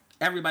look,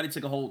 everybody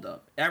took a hold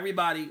of.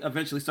 Everybody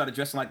eventually started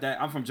dressing like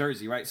that. I'm from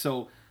Jersey, right?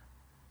 So,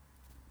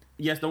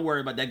 yes, don't worry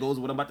about that. Goes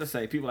with what I'm about to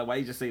say. People are like, why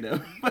you just say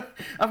that? But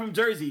I'm from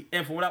Jersey,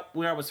 and from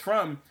where I was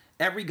from,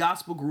 every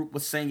gospel group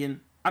was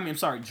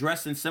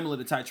dressing similar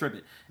to Ty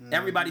Tribbett. Mm-hmm.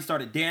 Everybody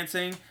started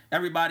dancing.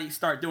 Everybody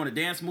started doing a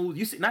dance move.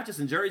 You see, not just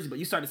in Jersey, but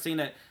you started seeing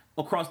that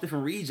across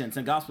different regions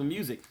in gospel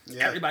music.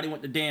 Yeah. Everybody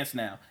went to dance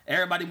now.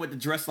 Everybody went to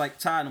dress like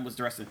Ty was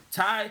dressing.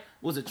 Ty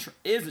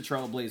is a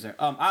trailblazer.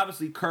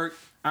 Obviously, Kirk,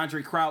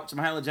 Andre Crouch,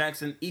 Mahalia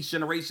Jackson, each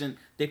generation,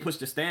 they pushed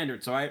the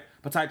standards, all right?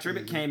 But Ty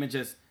Tribbett came and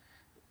just...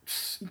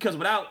 Because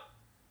without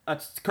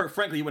Kirk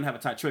Franklin, you wouldn't have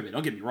a Ty Tribbett.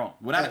 Don't get me wrong.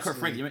 Without a Kirk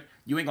Franklin,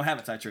 you ain't going to have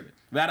a Ty Tribbett.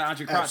 Without an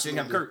Andre Crouch, you ain't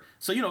have Kirk.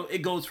 So,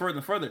 it goes further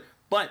and further.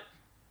 But...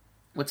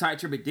 what Ty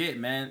Tribbett did,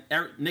 man,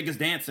 niggas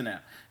dancing now.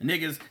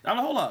 Niggas, I'm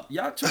like, hold up.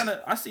 Y'all trying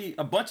to, I see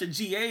a bunch of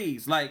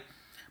GAs.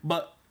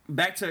 But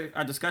back to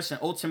our discussion,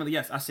 ultimately,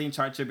 yes, I seen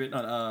Ty Tribbett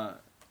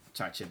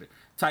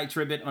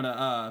on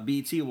the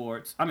BET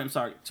Awards.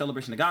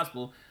 Celebration of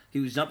Gospel. He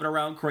was jumping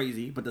around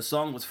crazy, but the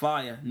song was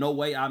fire. No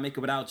Way I'll Make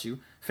It Without You.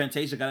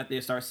 Fantasia got up there,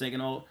 started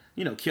singing all,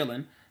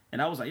 killing.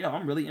 And I was like, yo,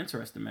 I'm really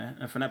interested, man.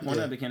 And from that point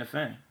on, I became a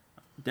fan.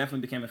 Definitely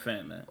became a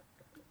fan, man.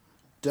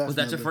 Definitely. Was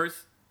that your first?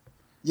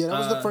 Yeah, that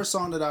was the first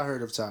song that I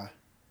heard of Ty.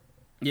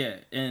 Yeah,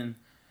 and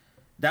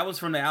that was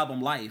from the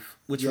album Life,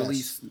 which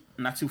released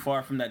not too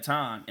far from that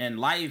time. And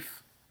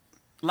Life,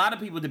 a lot of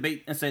people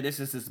debate and say this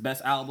is his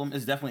best album.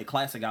 It's definitely a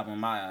classic album in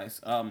my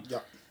eyes. And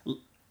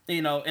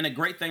a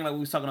great thing, like we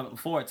was talking about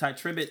before, Ty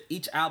Tribbett,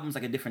 each album's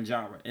like a different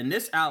genre. And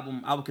this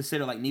album, I would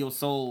consider like neo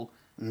soul,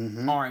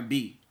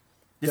 R&B.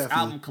 This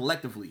album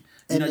collectively,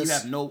 you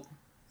have no.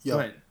 Go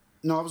ahead.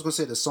 No, I was gonna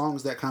say the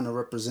songs that kind of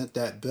represent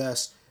that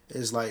best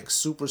is like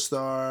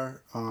Superstar,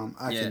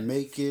 I Can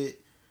Make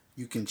It,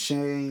 You Can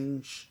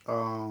Change,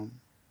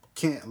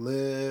 Can't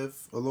Live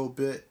a little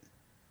bit.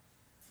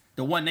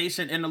 The One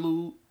Nation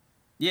interlude,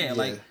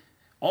 like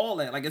all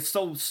that, like it's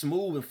so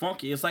smooth and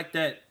funky. It's like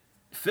that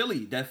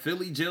Philly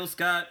Jill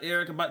Scott,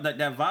 Erykah,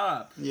 that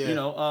vibe. Yeah.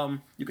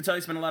 You can tell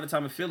he spent a lot of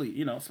time in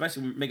Philly,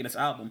 especially when making this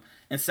album.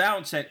 And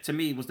Soundcheck to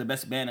me was the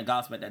best band in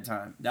gospel at that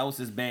time. That was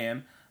his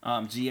band.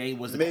 GA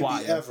was the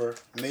choir.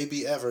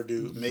 Maybe ever,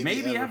 dude.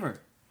 Maybe ever.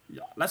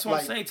 That's what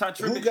I'm saying. Ty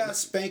Tribbett. Who got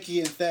Spanky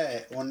and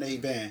Thad on their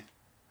band?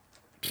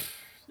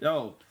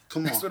 Yo,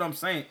 come on. That's what I'm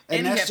saying.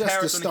 And he had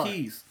Paris on the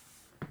keys.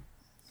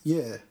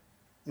 Yeah,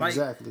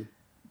 exactly.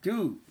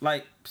 Dude,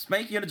 like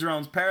Spanky on the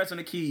drums, Paris on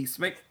the keys.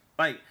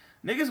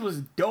 Niggas was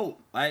dope.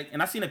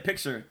 And I seen a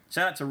picture.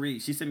 Shout out to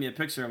Reed. She sent me a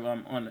picture of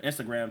on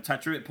Instagram. Ty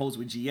Tribbett posed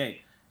with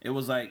GA. It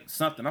was like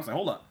something. I was like,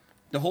 hold up.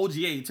 The whole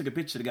GA took a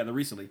picture together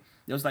recently.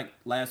 It was like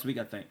last week,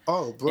 I think.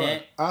 Oh, bro.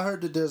 I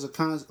heard that there's a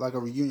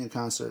reunion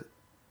concert.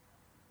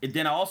 And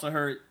then I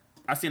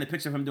seen a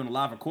picture of him doing a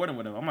live recording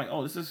with him. I'm like,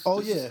 oh, this is...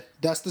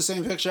 That's the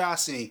same picture I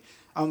seen.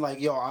 I'm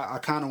like, yo, I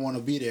kind of want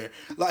to be there.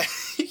 Like...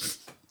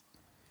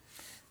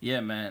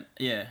 Yeah, man.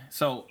 Yeah.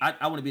 So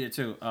I want to be there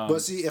too. But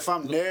see, if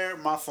I'm there,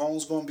 my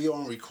phone's going to be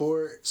on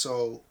record.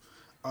 So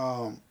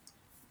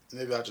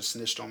maybe I just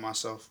snitched on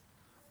myself.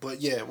 But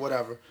yeah,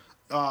 whatever.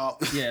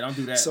 Yeah, don't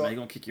do that, man. He's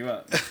going to kick you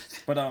up.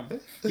 But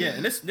yeah,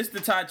 and this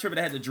the Ty Tribbett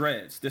that had the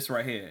dreads. This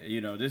right here.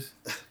 This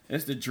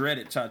the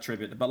dreaded Ty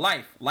Tribbett. But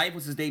Life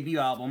was his debut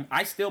album.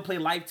 I still play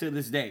Life to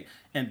this day.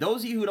 And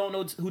those of you who don't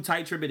know who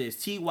Ty Tribbett is,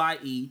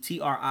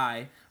 TYETRIBBETT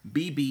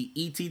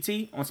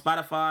on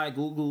Spotify,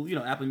 Google,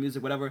 Apple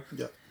Music, whatever.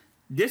 Yeah.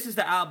 This is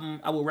the album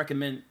I would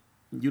recommend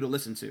you to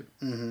listen to,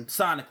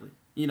 sonically.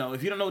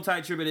 If you don't know what Ty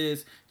Tribbett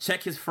is,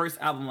 check his first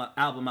album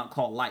out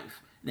called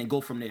Life, and then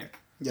go from there.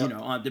 Yep.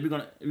 Then we're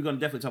gonna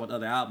definitely talk about the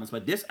other albums,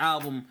 but this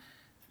album,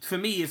 for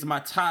me, is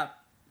my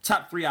top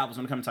 3 albums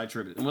when it comes to Ty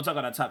Tribbett, and we'll talk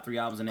about our top 3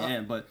 albums in the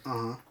end. But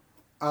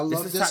I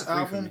love this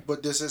album,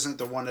 but this isn't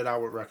the one that I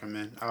would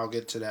recommend. I'll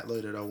get to that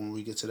later though. When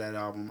we get to that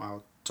album,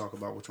 I'll talk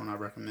about which one I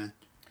recommend.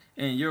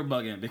 And you're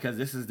bugging because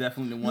this is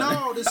definitely the one.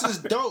 No, this is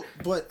dope,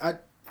 but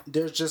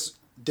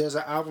there's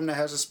an album that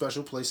has a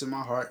special place in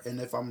my heart, and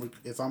if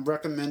I'm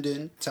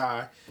recommending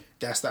Ty,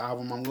 that's the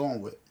album I'm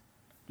going with.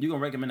 You're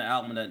gonna recommend an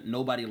album that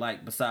nobody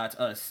liked besides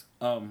us.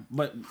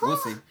 But we'll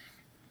see.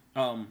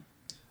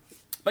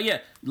 But yeah,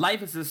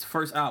 Life is his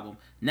first album.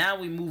 Now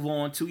we move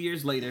on 2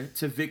 years later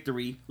to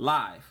Victory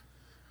Live,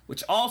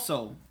 which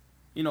also,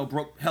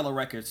 broke hella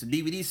records. The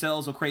DVD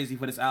sales were crazy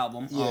for this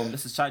album. Yeah.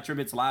 This is Ty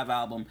Tribbett's live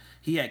album.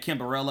 He had Kim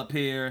Burrell up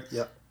here.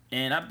 Yep.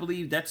 And I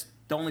believe that's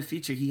the only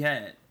feature he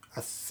had.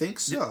 I think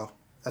so.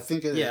 I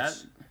think it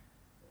is.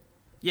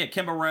 Yeah,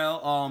 Kim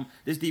Burrell.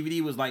 This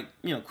DVD was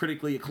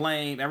critically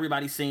acclaimed.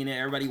 Everybody seen it.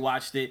 Everybody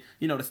watched it.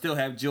 To still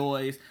have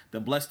joys. To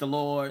bless the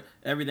Lord.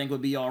 Everything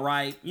would be all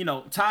right.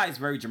 Ty is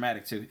very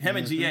dramatic too. Him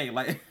and GA,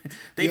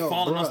 they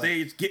falling on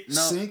stage, getting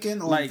up,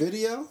 sinking on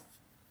video.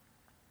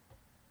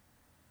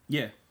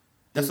 Yeah,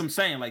 that's what I'm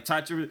saying.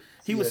 Ty Tribbett,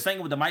 he was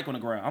singing with the mic on the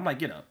ground. I'm like,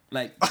 get up,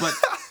 but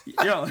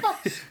yo,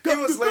 he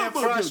was laying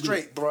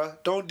prostrate, bro.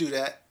 Don't do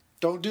that.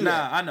 Don't do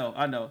that. Nah,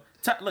 I know.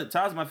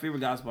 Ty's my favorite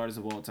gospel artist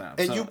of all time.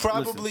 And so, you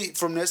probably,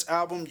 from this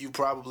album, you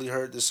probably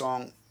heard the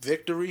song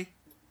Victory.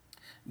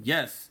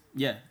 Yes,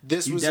 yeah.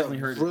 This was a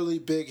really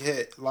big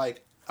hit.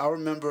 I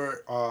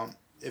remember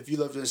if you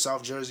lived in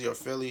South Jersey or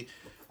Philly,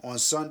 on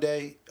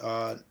Sunday,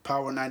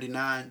 Power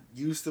 99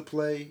 used to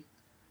play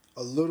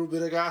a little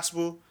bit of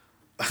gospel.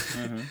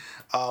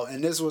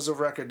 And this was a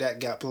record that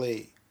got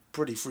played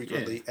pretty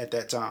frequently at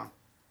that time.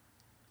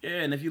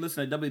 Yeah, and if you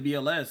listen to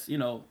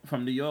WBLS,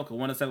 from New York or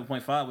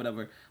 107.5,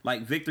 whatever,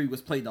 Victory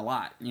was played a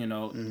lot,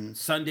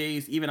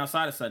 Sundays, even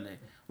outside of Sunday.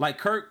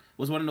 Kirk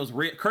was one of those,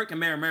 Kirk and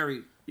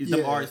Mary,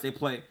 the artists they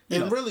play.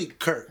 And really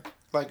Kirk.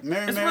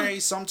 Mary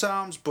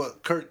sometimes,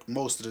 but Kirk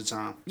most of the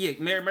time. Yeah,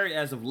 Mary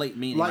as of late,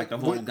 meaning the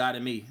whole God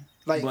in Me.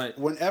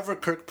 Whenever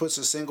Kirk puts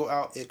a single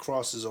out, it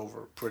crosses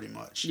over pretty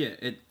much. Yeah,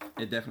 it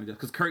definitely does.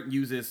 Because Kirk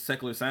uses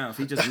secular sounds.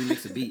 He just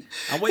remixes a beat.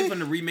 I'm waiting for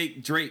him to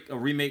remake Drake or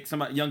remake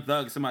somebody, Young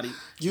Thug, somebody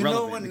You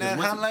relevant. know when that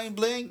Hotline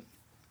Bling?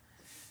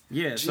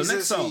 Yeah, Jesus, so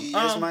next song. He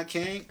is my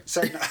king.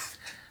 Say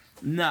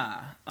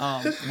Nah.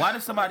 Why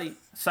does somebody,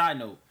 side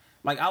note,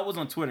 Like, I was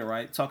on Twitter,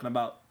 right, talking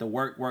about the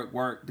work,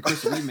 the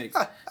Chrissy remix.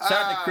 Shout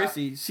out to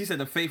Chrissy. She said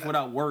the Faith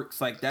Without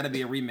Works, like, that'd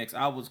be a remix.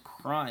 I was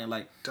crying,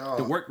 like, Dog.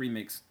 the work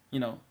remix, you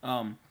know.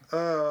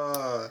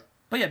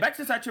 But yeah, back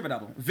to the Ty Tribbett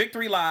album.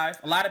 Victory Live.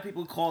 A lot of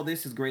people call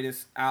this his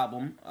greatest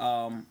album.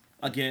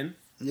 Again,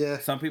 Yeah.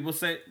 some people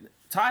say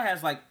Ty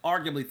has, like,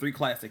 arguably 3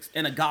 classics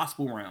in a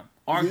gospel realm.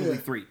 Arguably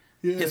Yeah. 3.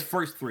 Yeah. His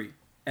first 3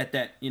 at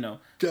that, you know.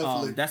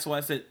 Definitely. That's why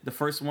I said the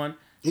first one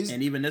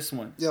and even this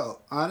one. Yo,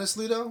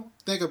 honestly though,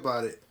 think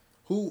about it.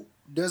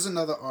 There's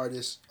another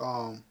artist,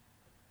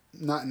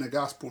 not in the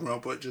gospel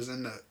realm, but just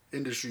in the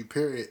industry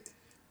period,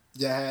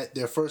 that had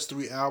their first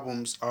 3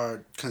 albums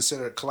are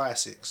considered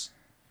classics.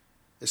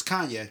 It's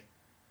Kanye.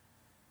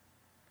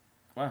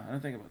 Wow, I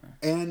didn't think about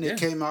that. And Yeah. it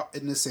came out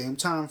in the same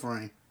time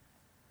frame.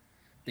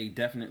 They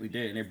definitely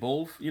did. And they're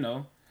both, you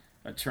know,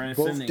 Both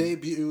transcending.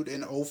 debuted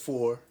in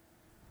 04.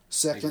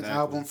 Second Exactly.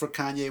 album for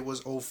Kanye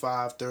was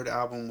 05. Third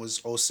album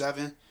was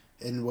 07.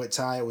 And with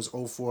Ty, it was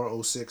 04,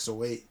 06,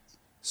 08.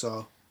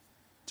 So,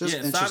 just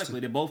Yeah, interesting.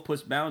 sonically, they both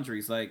pushed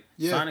boundaries. Like,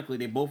 Yeah. sonically,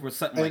 they both were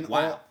something like,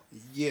 wow.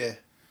 Yeah.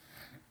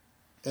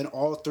 And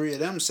all 3 of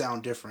them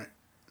sound different.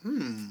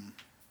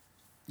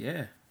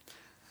 Yeah.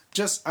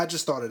 I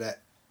just thought of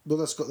that. But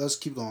let's go. Let's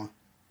keep going.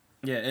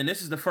 Yeah, and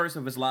this is the first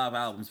of his live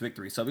albums,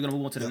 Victory. So we're going to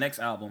move on to the Yep. next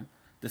album.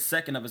 The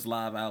second of his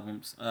live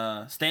albums,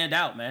 Stand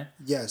Out, man.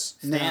 Yes.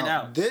 Stand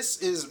now, Out. this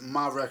is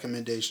my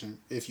recommendation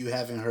if you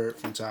haven't heard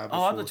from Ty before.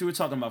 Oh, I thought you were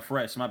talking about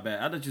Fresh. My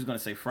bad. I thought you was going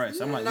to say Fresh.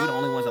 I'm like, we're the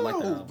only ones that like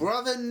that album.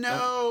 Brother,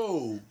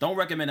 no. Don't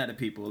recommend that to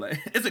people. Like,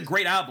 it's a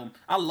great album.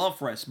 I love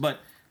Fresh, but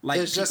like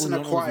It's just people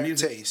an who don't know his acquired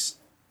music- taste.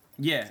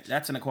 Yeah,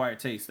 that's an acquired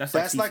taste. That's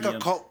That's like a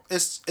CCM. cult.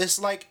 It's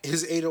like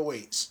his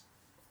 808s.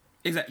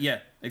 Exactly. Yeah,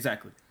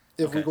 exactly.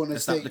 If Okay, we're going to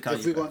let's stop say, the Kanye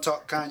if we're crap. going to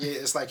talk Kanye,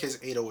 it's like his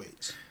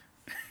 808s.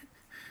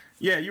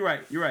 Yeah, you're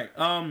right. You're right.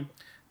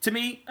 To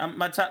me,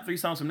 my top 3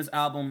 songs from this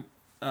album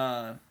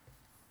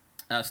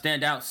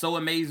stand out. So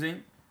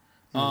Amazing.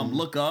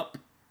 Look Up.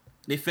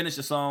 They finished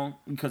the song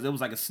because it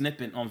was like a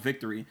snippet on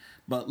Victory.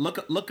 But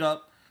Look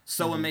Up,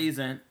 So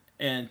Amazing,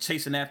 and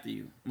Chasing After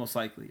You, most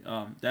likely.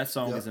 That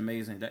song Yep. is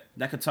amazing.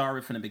 That guitar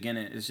riff in the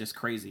beginning is just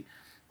crazy.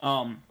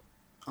 I'm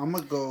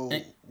gonna go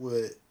And-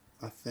 with.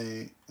 I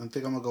think I'm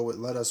gonna go with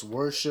 "Let Us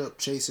Worship,"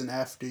 "Chasing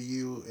After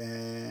You,"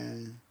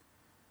 and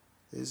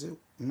is it?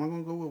 Am I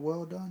gonna go with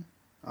 "Well Done"?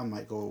 I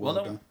might go with "Well,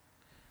 Well Done." Done.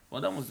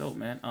 Well, that was dope,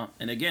 man.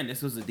 And again,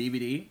 this was a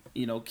DVD.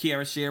 You know,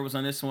 Kiara Shear was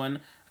on this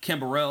one. Kim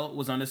Burrell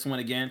was on this one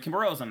again. Kim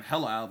Burrell was on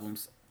hella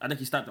albums. I think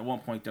he stopped at one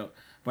point though.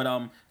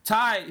 But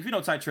Ty, if you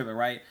know Ty Tribbett,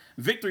 right?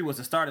 Victory was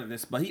the start of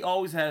this, but he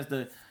always has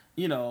the,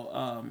 you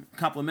know,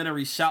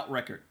 complimentary shout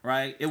record,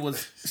 right? It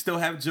was Still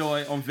Have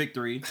Joy on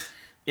Victory.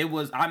 It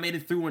was I Made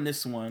It Through on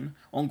this one.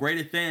 On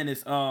Greater Than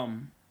is I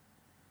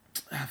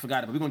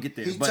forgot it, but we're gonna get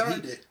there. He but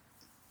turned it.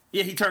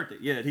 Yeah, he turned it.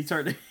 Yeah, he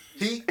turned it.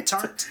 He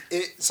turned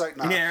it. It's like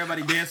nah. Yeah,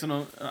 everybody dancing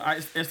on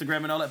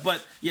Instagram and all that.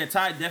 But yeah,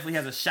 Ty definitely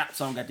has a shout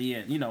song at the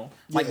end. You know,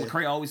 like Yeah.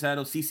 Lecrae always had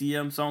those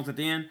CCM songs at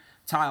the end.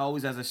 Ty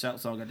always has a shout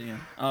song at the end.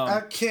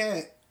 I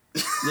can't.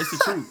 That's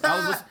the truth.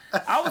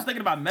 I was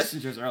thinking about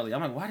Messengers earlier.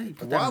 I'm like, why did he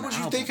put that? Why on the was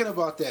you album? thinking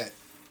about that?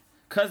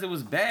 Because it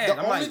was bad. The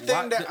I'm only like, thing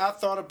why, that I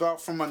thought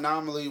about from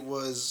Anomaly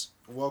was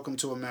 "Welcome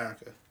to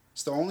America."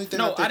 It's the only thing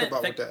No, I I think didn't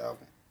about think- with that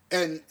album.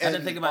 And I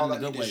didn't think about it All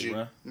in a I good Need Is way, You.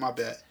 bruh. My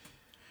bad.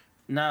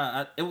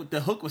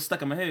 the hook was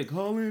stuck in my head.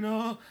 Calling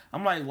up.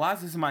 I'm like, why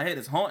is this in my head?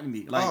 It's haunting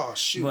me. Like, Oh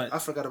shoot! But I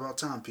forgot about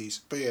Timepiece.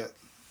 But yeah,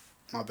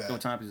 my bad. Oh,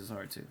 Timepiece is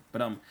hard too.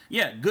 But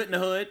yeah, Good in the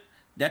Hood.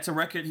 That's a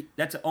record.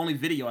 That's the only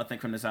video I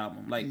think from this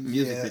album, like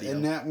music yeah, video.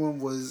 and that one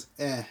was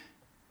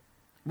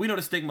We know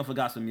the stigma for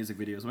gospel music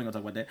videos. We ain't gonna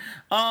talk about that.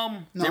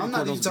 No, they I'm not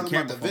record even those talking with about the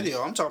camera phones.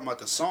 video. I'm talking about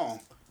the song.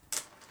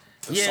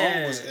 The Yeah.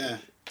 song was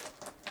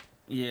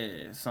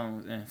Yeah,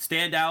 songs.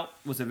 Stand Out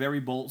was a very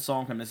bold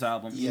song from this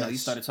album. You know, he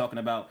Yes. started talking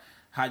about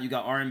how you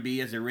got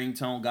R&B as your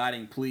ringtone, God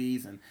ain't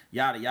please, and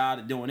yada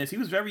yada doing this. He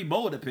was very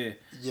bold up here.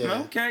 Yeah. I'm like,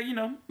 okay, you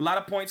know, a lot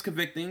of points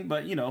convicting,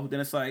 but you know, then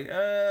it's like,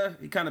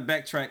 he kind of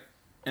backtracked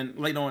and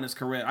later on in his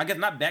career. I guess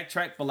not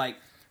backtrack, but like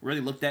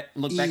really look back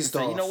and Eased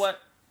say, you know off. what?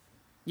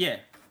 Yeah,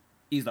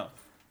 eased off.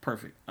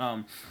 Perfect.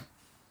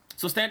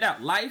 So Stand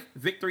Out, Life,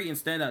 Victory, and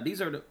Stand Out.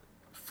 These are the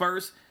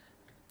first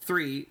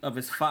 3 of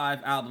his 5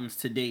 albums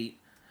to date.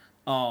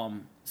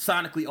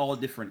 Sonically all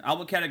different. I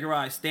would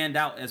categorize Stand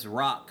Out as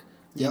rock,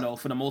 you Yep. know,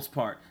 for the most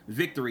part.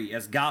 Victory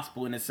as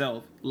gospel in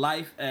itself.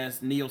 Life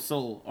as neo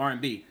soul,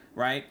 R&B,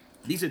 right?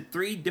 These are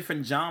 3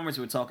 different genres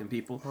we're talking,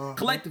 people.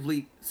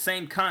 Collectively,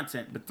 same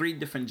content, but 3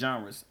 different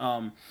genres.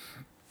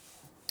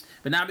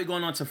 But now we're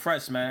going on to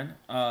Fresh, man.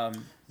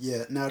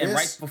 Yeah. Now And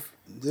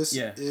this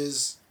yeah.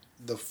 is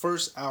the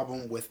first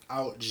album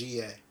without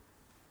GA.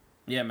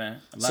 Yeah,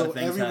 man. A lot So of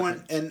things everyone,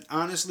 happen. and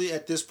honestly,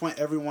 at this point,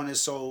 everyone is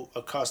so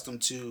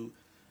accustomed to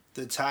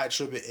the Ty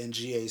Tribbett and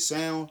GA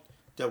sound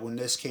that when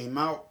this came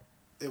out,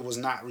 it was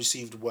not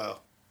received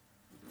well.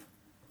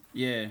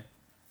 Yeah.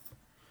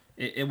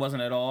 It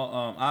wasn't at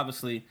all.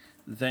 Obviously,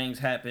 things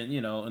happened,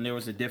 you know, and there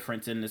was a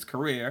difference in his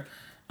career.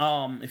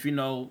 If you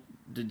know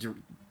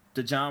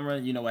the genre,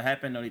 you know what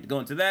happened. No need to go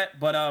into that.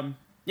 But,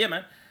 yeah,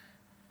 man.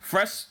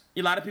 Fresh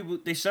a lot of people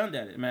they shunned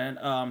at it,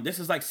 man. This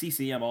is like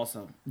CCM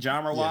also.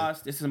 Genre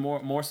wise, this is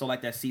more so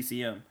like that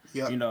CCM.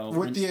 Yeah, You know,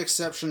 with the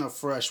exception of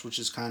Fresh, which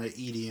is kind of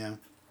EDM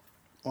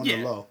on the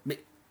low.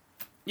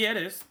 Yeah, it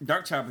is.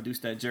 Dark Child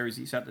produced that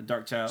Jersey. Shout out to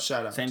Dark Child.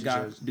 Shout out Same to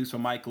guy, Jersey. producer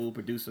Michael,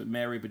 producer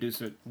Mary,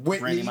 producer Whitney.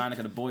 Brandy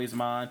Monica, The Boys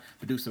Mine,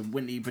 producer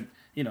Whitney, but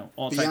you know,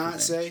 all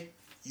types of things. Beyonce,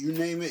 you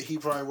name it, he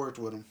probably worked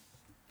with him.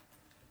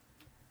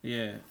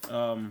 Yeah.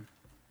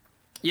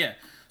 Yeah.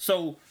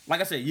 So,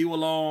 like I said, You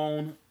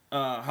Alone,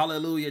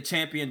 Hallelujah,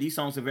 Champion, these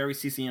songs are very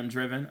CCM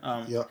driven.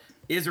 Yep.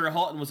 Israel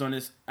Houghton was on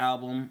this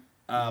album.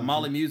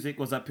 Molly Music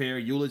was up here.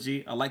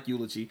 Eulogy. I like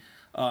Eulogy.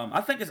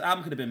 I think this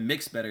album could have been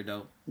mixed better,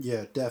 though.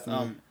 Yeah,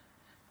 definitely.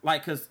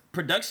 Like, because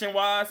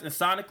production-wise and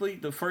sonically,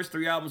 the first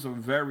 3 albums were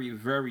very,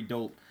 very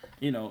dope.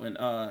 You know, and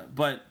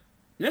but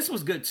this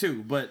was good,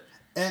 too. But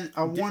And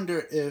I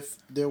wonder if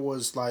there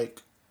was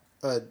like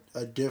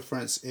a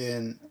difference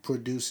in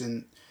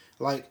producing,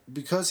 like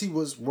because he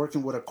was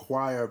working with a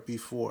choir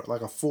before,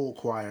 like a full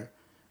choir,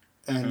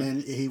 and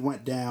then he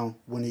went down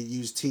when he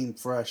used Team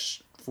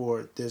Fresh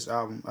for this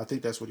album. I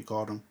think that's what he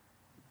called them.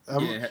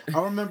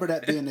 I remember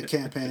that being the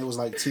campaign. It was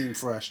like Team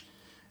Fresh,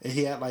 and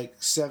he had like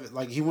 7.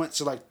 Like he went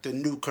to like the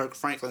new Kirk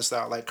Franklin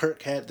style. Like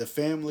Kirk had the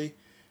family,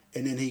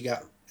 and then he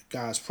got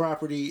God's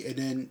Property, and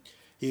then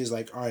he was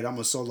like, all right, I'm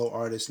a solo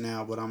artist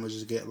now, but I'm gonna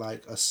just get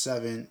like a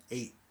 6,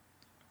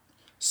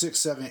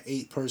 7,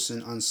 8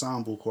 person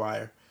ensemble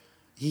choir.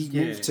 He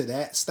moved to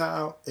that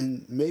style,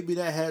 and maybe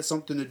that had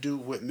something to do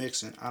with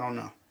mixing. I don't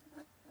know.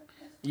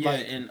 yeah,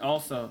 Like- and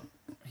also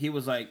he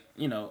was like,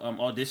 you know,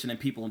 auditioning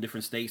people in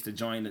different states to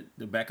join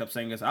the backup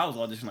singers. I was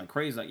auditioning like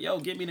crazy, like, yo,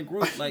 get me in the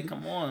group, like,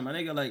 come on, my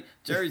nigga, like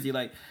Jersey,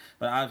 like,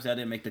 but obviously I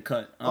didn't make the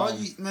cut.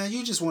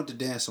 You just want to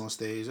dance on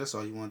stage. That's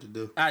all you wanted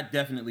to do. I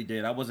definitely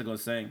did. I wasn't gonna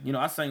sing. You know,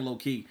 I sang low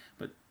key,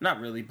 but not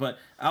really. But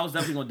I was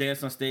definitely gonna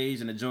dance on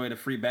stage and enjoy the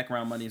free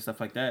background money and stuff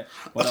like that.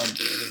 But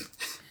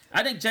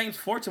I think James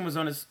Fortune was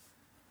on this.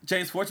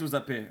 James Fortune was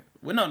up here.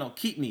 Well, no,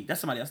 Keep Me.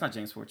 That's somebody. That's not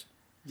James Fortune.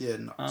 Yeah,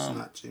 no, it's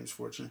not James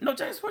Fortune. No,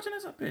 James Fortune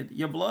is up here.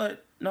 Your Blood?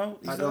 No,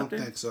 he's I still don't up there?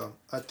 think so.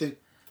 I think,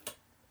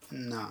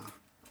 nah.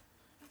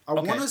 I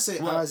Okay, want to say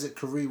well- Isaac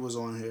Carey was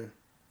on here,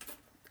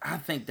 I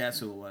think that's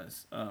who it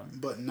was.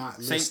 but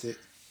not Same- listed.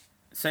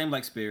 Same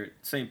like Spirit.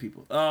 Same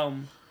people.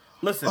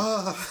 Listen.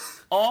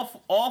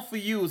 All For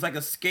You is like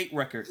a skate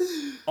record.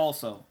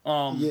 Also,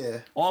 Yeah.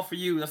 All For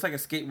You, that's like a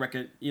skate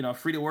record. You know,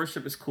 Free to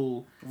Worship is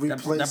cool. That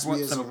Replace brought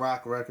Me as a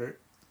rock record.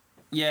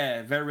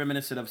 Yeah, very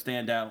reminiscent of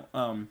Stand Out.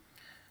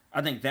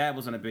 I think that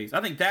was on the bass.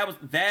 I think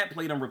that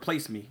played on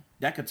Replace Me.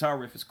 That guitar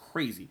riff is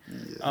crazy.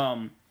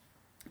 Yeah.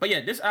 But yeah,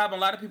 this album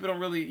a lot of people don't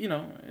really, you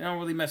know, they don't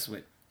really mess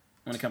with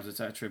when it comes to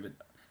Ty Tribbett.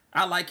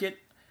 I like it.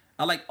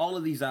 I like all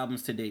of these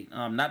albums to date.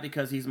 Not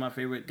because he's my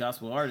favorite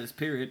gospel artist,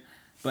 period,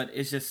 but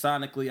it's just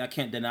sonically I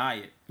can't deny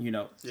it, you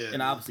know,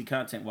 and obviously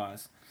content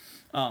wise.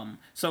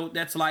 So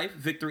that's Life,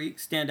 Victory,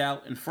 Stand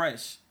Out, and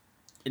Fresh.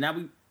 And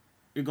now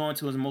we're going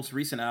to his most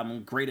recent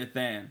album, Greater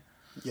Than.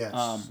 Yes.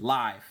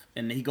 Live,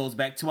 and he goes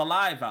back to a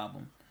live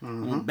album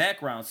with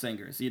background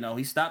singers. You know,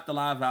 he stopped the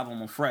live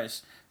album on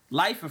Fresh.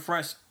 Life and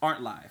Fresh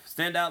aren't live.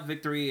 Stand Out,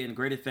 Victory, and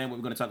Greater Than, what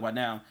we're going to talk about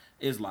now,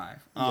 is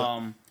live.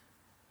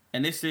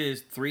 And this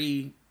is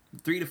 3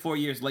 to 4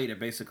 years later,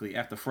 basically,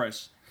 after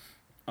Fresh.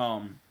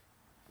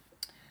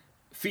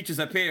 Features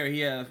up here,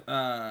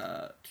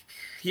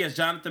 he has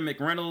Jonathan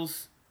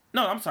McReynolds.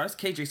 No, I'm sorry, it's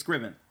KJ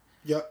Scriven.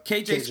 Yep.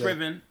 KJ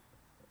Scriven.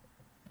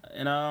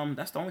 And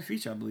that's the only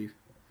feature, I believe.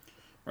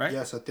 Right?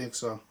 Yes, I think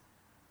so.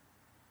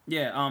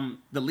 Yeah,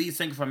 the lead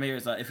singer from here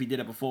is If He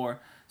Did It Before,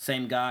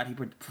 Same God. He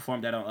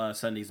performed that on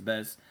Sunday's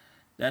Best.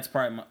 That's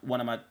probably one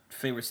of my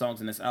favorite songs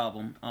in this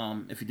album.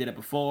 If He Did It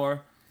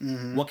Before,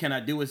 What Can I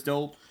Do is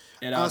dope,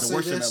 and I'll the say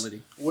worship this,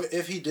 melody.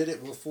 If he did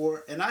it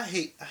before, and I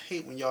hate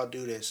when y'all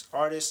do this.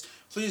 Artists,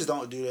 please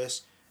don't do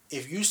this.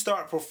 If you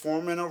start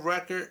performing a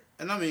record,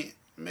 and I mean,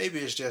 maybe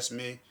it's just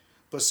me,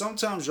 but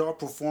sometimes y'all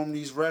perform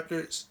these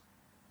records,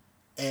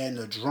 and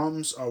the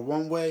drums are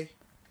one way,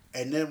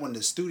 and then when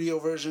the studio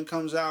version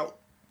comes out,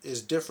 it's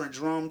different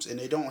drums, and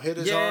they don't hit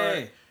as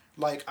hard.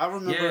 Like, I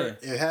remember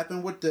it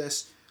happened with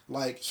this.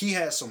 Like, he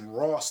had some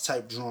Ross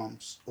type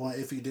drums on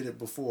If He Did It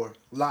Before,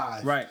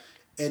 live. Right.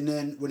 And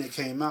then when it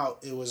came out,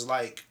 it was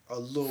like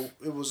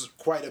it was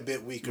quite a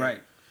bit weaker.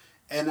 Right.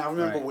 And I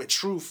remember with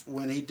Truth,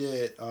 when he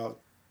did, it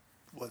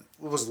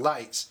was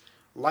Lights.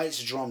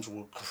 Lights drums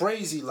were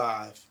crazy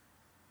live.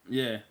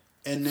 Yeah.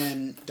 And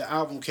then the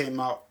album came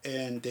out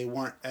and they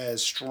weren't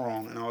as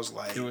strong. And I was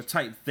like, They were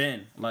tight,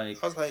 thin. man,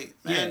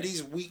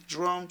 these weak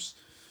drums.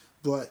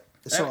 But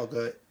it's all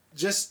good.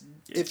 Just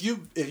if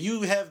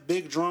you have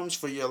big drums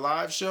for your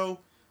live show,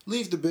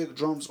 leave the big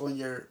drums on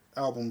your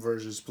album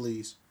versions,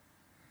 please.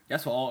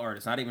 That's for all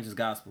artists, not even just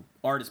gospel.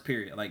 Artists,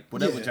 period. Like,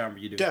 whatever genre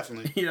you do.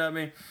 Definitely. You know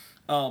what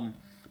I mean?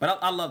 But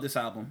I love this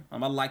album. I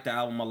like the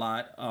album a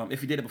lot.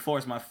 If You Did It Before,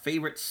 it's my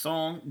favorite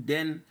song.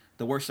 Then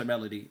the worship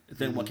melody.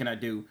 Then What Can I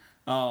Do?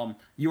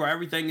 You Are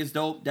Everything is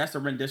dope. That's a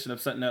rendition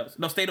of something else.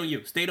 No, Stayed on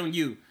You. Stayed on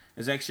You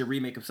is actually a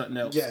remake of something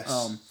else.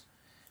 Yes.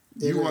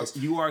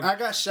 You are. I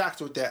got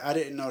shocked with that. I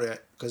didn't know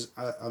that because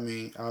I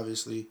mean,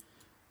 obviously,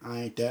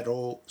 I ain't that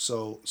old.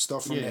 So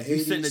stuff from the you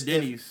sitting at '80s,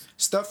 Denny's.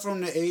 stuff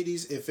from the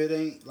 '80s. If it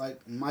ain't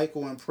like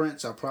Michael and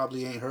Prince, I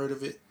probably ain't heard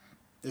of it.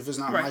 If it's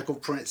not Right. Michael,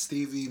 Prince,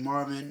 Stevie,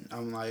 Marvin,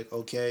 I'm like,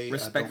 okay.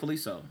 Respectfully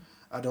so.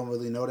 I don't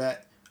really know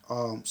that.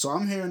 So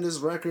I'm hearing this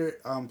record,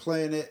 I'm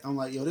playing it. I'm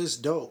like, yo, this is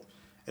dope.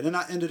 And then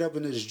I ended up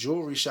in this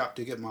jewelry shop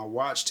to get my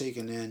watch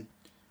taken in,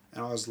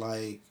 and I was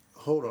like,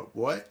 hold up,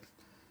 what?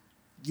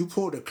 You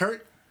pulled a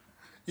Kurt?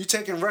 You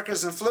taking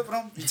records and flipping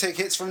them? You take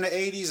hits from the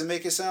 '80s and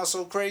make it sound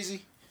so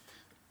crazy?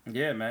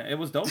 Yeah, man, it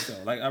was dope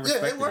though. Like I Yeah,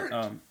 respected it worked.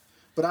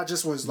 But I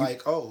just was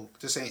like, oh,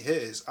 this ain't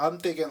his. I'm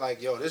thinking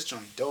like, yo, this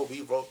joint dope.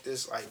 He wrote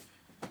this. Like,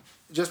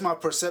 just my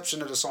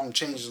perception of the song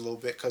changed a little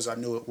bit because I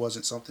knew it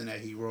wasn't something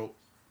that he wrote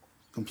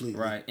completely.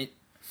 Right.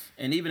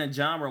 And even in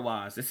genre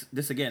wise,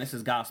 this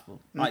is gospel.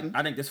 Like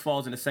I think this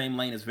falls in the same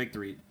lane as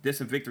Victory. This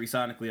and Victory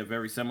sonically are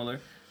very similar.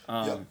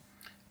 Yep.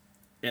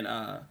 And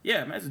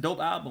yeah, man, it's a dope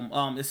album.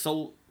 It's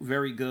so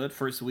very good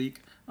first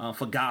week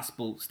for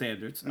gospel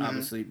standards,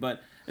 obviously,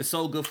 but it's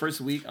so good first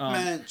week.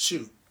 Man,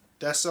 shoot,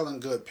 that's selling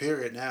good.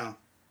 Period. Now.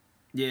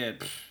 Yeah,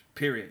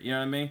 period. You know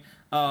what I mean?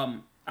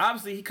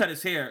 Obviously, he cut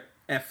his hair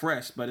at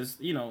Fresh, but it's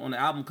on the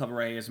album cover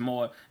right here, it's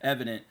more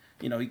evident.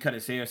 He cut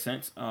his hair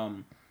since.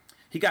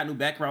 He got new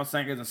background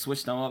singers and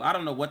switched them up. I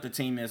don't know what the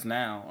team is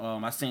now.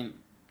 I seen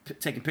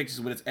taking pictures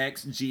with his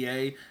ex,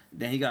 GA.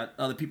 Then he got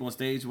other people on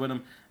stage with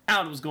him. I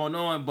don't know what's going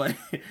on, but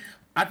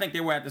I think they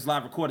were at this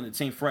live recording. The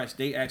Team Fresh,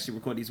 they actually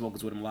recorded these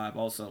vocals with him live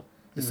also.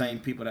 The same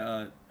people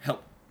that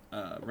helped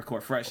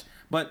record Fresh.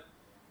 But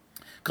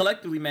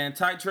collectively, man,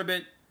 Ty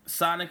Tribbett,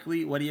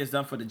 sonically, what he has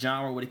done for the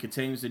genre, what he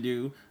continues to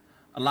do,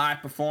 a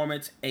live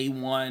performance,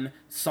 A1,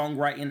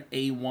 songwriting,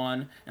 A1.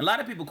 And a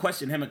lot of people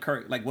question him and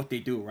Kurt, like what they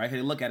do, right?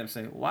 They look at him and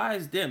say, why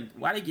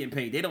they getting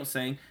paid? They don't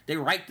sing. They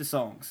write the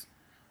songs.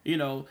 They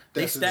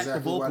That's stack exactly the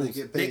vocals. why they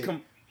get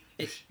paid.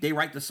 They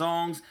write the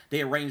songs,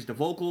 they arrange the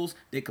vocals,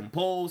 they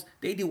compose,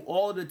 they do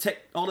all the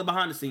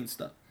behind the scenes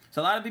stuff.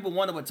 So a lot of people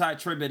wonder what Ty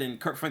Tribbett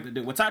and Kirk Franklin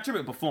do. Well, Ty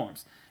Tribbett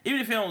performs.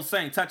 Even if he don't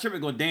sing, Ty Tribbett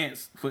gonna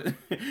dance.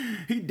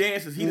 He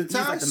dances. He's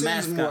like the sings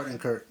mascot. more than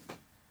Kurt.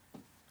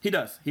 He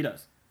does.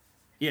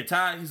 Yeah,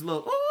 Ty, he's a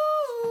little,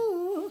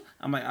 ooh.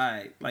 I'm like, all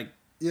right. Like,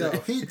 Yeah,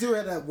 he do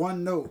have that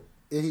one note,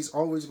 and he's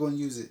always going to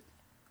use it.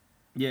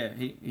 Yeah,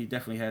 he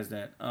definitely has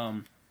that.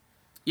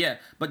 Yeah,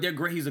 but they're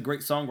great. He's a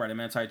great songwriter,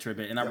 man, Ty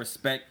Tribbett, and I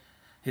respect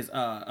his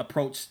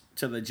approach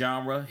to the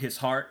genre, his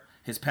heart,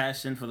 his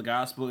passion for the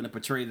gospel, and to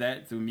portray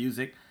that through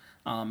music,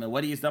 and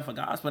what he has done for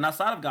gospel and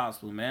outside of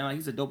gospel, man. Like,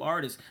 he's a dope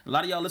artist. A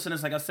lot of y'all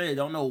listeners, like I said,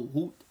 don't know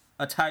who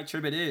a Ty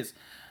Tribbett is,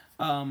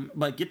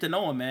 but get to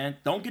know him, man.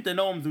 Don't get to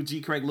know him through G.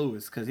 Craig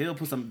Lewis, because he'll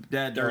put some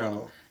bad dirt on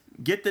him.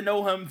 Get to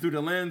know him through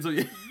the lens of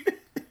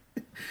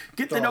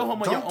get to know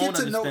him on your own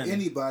understanding. Don't get to know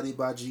anybody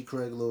by G.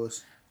 Craig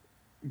Lewis.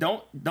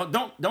 Don't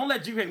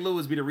let G. Craig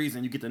Lewis be the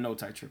reason you get to know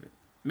Ty Tribbett.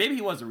 Maybe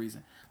he was the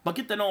reason, but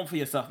get to know him for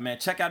yourself, man.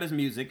 Check out his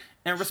music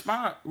and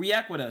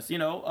react with us.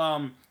 Get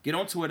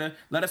on Twitter,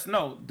 let us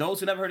know. Those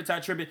who never heard of Ty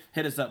Tribbett,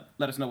 hit us up,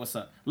 let us know what's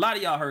up. A lot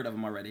of y'all heard of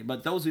him already,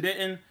 but those who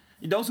didn't,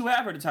 those who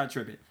have heard of Ty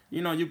Tribbett,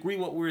 you agree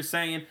what we were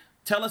saying.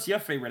 Tell us your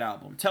favorite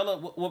album. Tell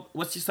us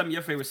what's some of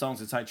your favorite songs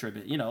of Ty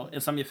Tribbett.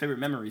 And some of your favorite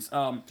memories.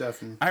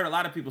 Definitely. I heard a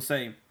lot of people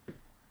say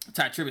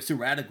Ty Tribbett's too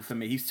radical for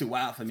me. He's too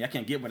wild for me. I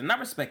can't get with it. And I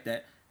respect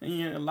that.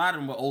 And, a lot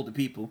of them were older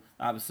people,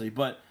 obviously,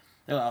 but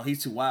they're like, oh,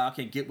 he's too wild. I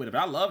can't get with it.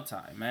 But I love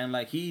Ty, man.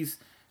 Like, he's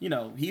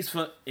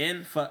for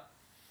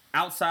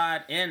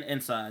outside and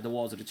inside the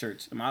walls of the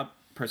church, in my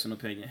personal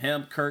opinion.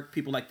 Him, Kirk,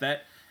 people like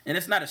that. And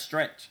it's not a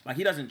stretch. Like,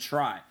 he doesn't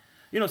try.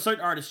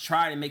 Certain artists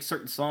try to make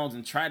certain songs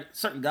and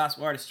certain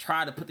gospel artists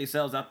try to put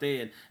themselves out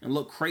there and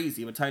look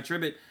crazy. But Ty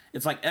Tribbett,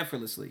 it's like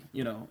effortlessly,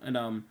 and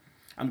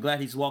I'm glad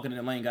he's walking in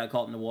the lane God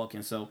called him to walk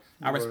in. So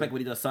I respect what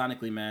he does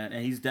sonically, man.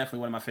 And he's definitely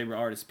one of my favorite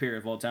artists, period,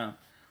 of all time.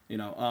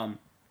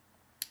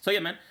 So yeah,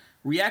 man,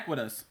 react with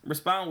us,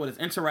 respond with us,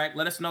 interact.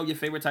 Let us know your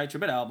favorite Ty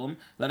Tribbett album.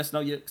 Let us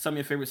know some of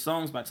your favorite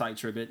songs by Ty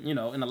Tribbett.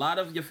 And a lot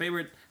of your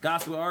favorite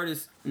gospel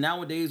artists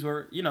nowadays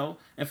were,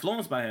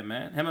 influenced by him,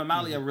 man. Him and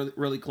Molly are really,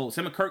 really close.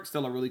 Him and Kirk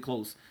still are really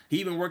close. He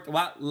even worked a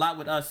lot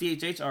with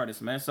CHH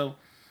artists, man. So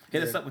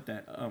hit us up with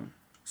that.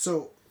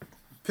 So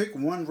pick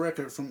one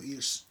record from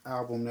each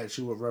album that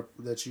you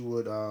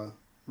would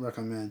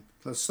recommend.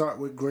 Let's start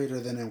with Greater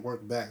Than and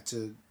work back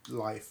to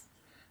Life.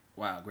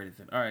 Wow, Greater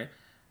Than. All right.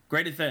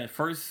 Greater Than.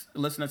 First,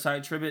 listen to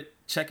Ty Tribbett.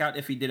 Check out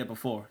If He Did It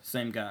Before.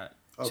 Same guy.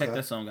 Okay. Check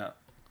that song out.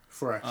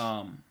 Fresh.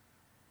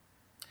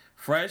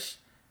 Fresh.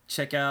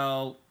 Check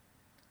out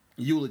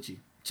Eulogy.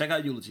 Check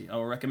out Eulogy. I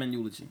would recommend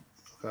Eulogy.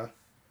 Okay.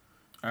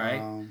 All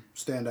right.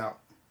 Stand Out.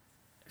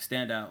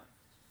 Stand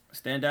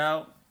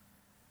Out.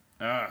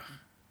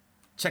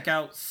 Check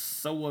out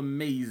So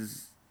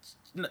Amazing.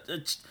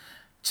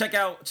 Check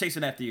out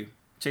Chasing After You.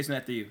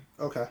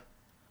 Okay.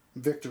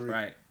 Victory.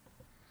 Right.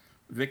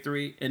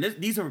 Victory. And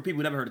these are for people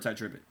who never heard of Ty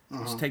Tribbett.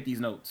 Just take these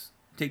notes.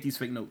 Take these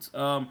fake notes.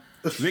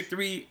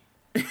 Victory.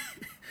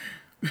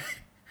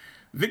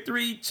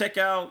 Victory. Check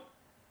out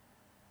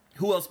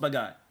Who Else But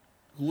God.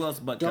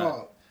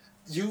 Dog.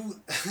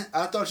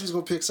 I thought you was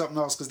gonna pick something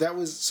else because that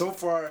was so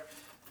far.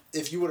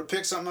 If you would have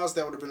picked something else,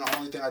 that would have been the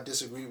only thing I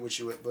disagreed with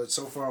you with. But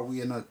so far,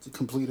 we in a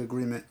complete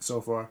agreement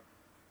so far.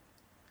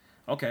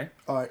 Okay.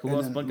 All right, Who and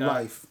else then but God?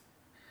 Life.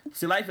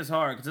 See, Life is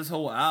hard because this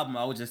whole album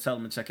I would just tell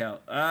them to check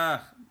out. I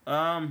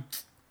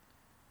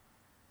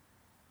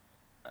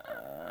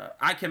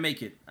Can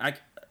Make It. I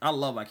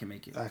love I Can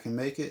Make It. I Can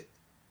Make It.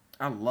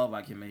 I love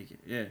I Can Make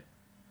It. Yeah.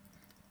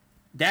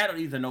 That or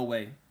either No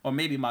Way or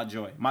maybe My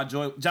Joy. My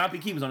Joy. John P.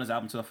 Key was on this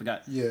album too. I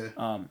forgot.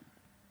 Yeah.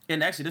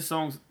 And actually, this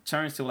song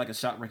turns to like a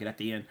shock record at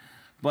the end.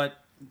 But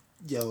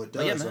Yo, it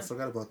does. yeah, I man.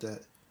 forgot about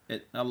that.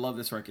 I love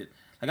this record.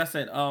 Like I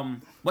said,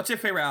 what's your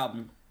favorite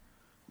album?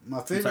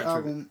 My favorite Type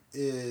album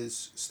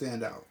is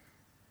Stand Out.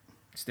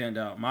 Stand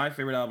Out. My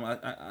favorite album,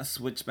 I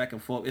switch back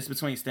and forth. It's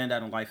between Stand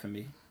Out and Life for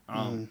me.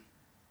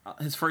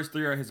 His first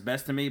three are his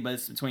best to me, but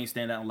it's between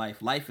Stand Out and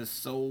Life. Life is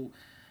so...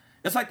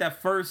 It's like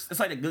that first... It's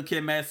like the Good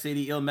Kid, Mad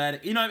City,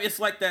 Illmatic. You know what I mean? It's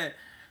like that...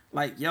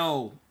 Like,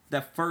 yo,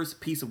 that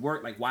first piece of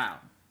work, like, wow.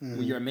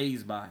 When you're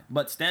amazed by it.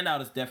 But Stand Out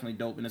is definitely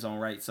dope in its own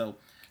right. So,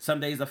 some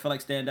days I feel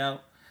like Stand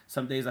Out.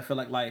 Some days I feel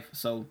like Life.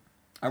 So,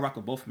 I rock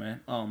with both, man.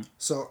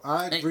 So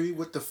I agree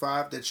with the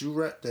 5 that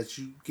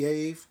you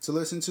gave to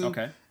listen to.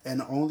 Okay.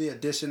 And the only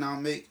addition I'll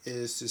make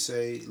is to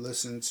say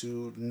listen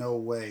to No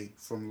Way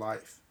from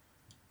Life.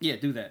 Yeah,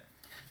 do that.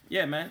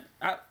 Yeah, man.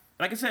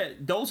 Like I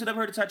said, those who never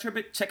heard of Ty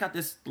Tribbett, check out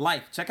this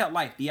Life. Check out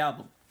Life, the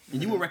album. And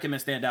you will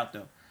recommend Stand Out,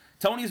 though.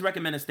 Tony's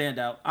recommending Stand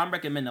Out. I'm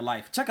recommending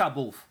Life. Check out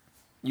both.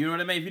 You know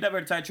what I mean? If you never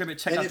heard of Ty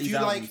Tribbett, check out these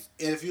albums.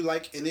 And if you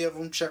like any of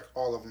them, check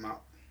all of them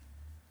out.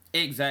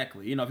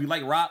 Exactly. You know, if you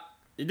like rock,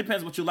 it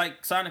depends what you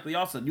like sonically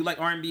also. You like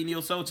R&B, neo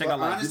soul, check out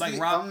Life. Honestly, You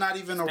like rock, I'm not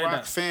even a Stand rock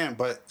Out. fan,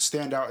 but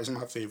Stand Out is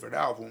my favorite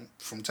album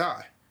from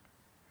Ty.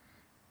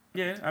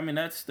 Yeah, I mean,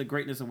 that's the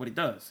greatness of what he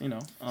does, you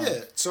know.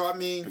 Yeah, so I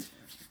mean,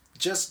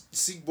 just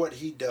see what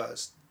he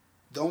does.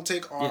 Don't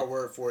take our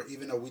word for it,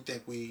 even though we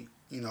think we,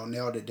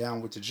 nailed it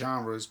down with the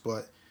genres,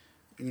 but,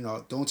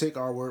 don't take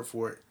our word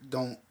for it.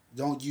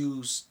 Don't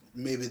use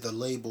maybe the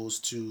labels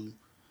to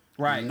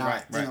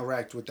not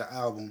interact with the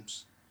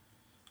albums.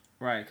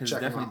 Right, because it's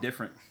definitely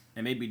different.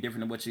 It may be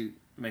different than what you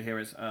may hear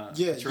as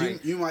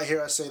you might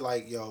hear us say,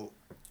 like,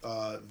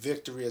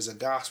 Victory is a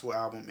gospel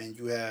album, and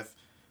you have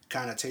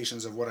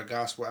connotations of what a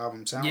gospel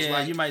album sounds like.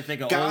 Yeah, you might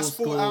think a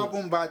gospel old school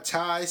album by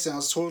Ty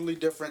sounds totally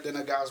different than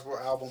a gospel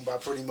album by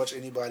pretty much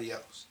anybody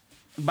else.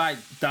 By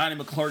Donnie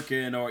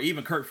McClurkin or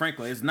even Kirk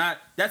Franklin. It's not.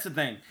 That's the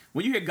thing.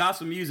 When you hear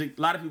gospel music,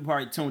 a lot of people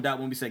probably tuned out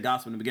when we said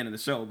gospel in the beginning of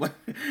the show. But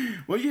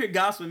when you hear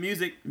gospel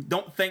music,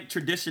 don't think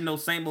traditional,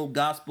 same old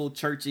gospel,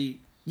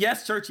 churchy.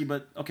 Yes, churchy,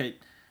 but okay,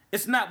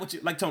 it's not what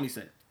you like. Tony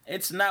said,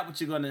 it's not what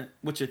you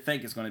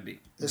think it's gonna be.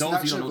 It's those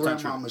not who your don't know Ty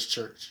Tribbett. grandmama's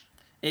church.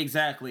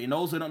 Exactly. And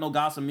those who don't know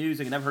gospel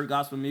music, never heard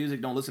gospel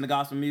music, don't listen to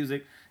gospel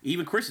music,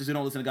 even Christians who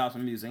don't listen to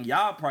gospel music, and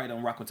y'all probably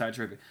don't rock with Ty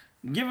Tribbett.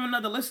 Give him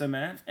another listen,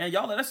 man. And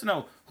y'all let us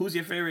know who's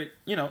your favorite,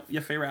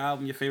 your favorite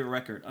album, your favorite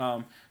record.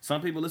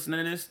 Some people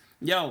listening to this,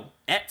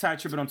 at Ty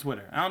Tribbett on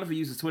Twitter. I don't know if he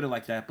uses Twitter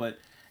like that, but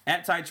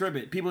at Ty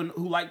Tribbett, people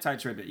who like Ty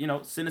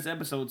Tribbett, send this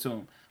episode to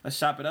him. Let's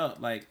shop it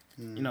up. Like,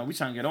 we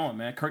trying to get on,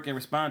 man. Kirk can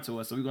respond to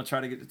us, so we're going to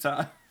try to get the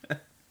Ty.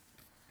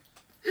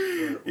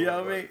 You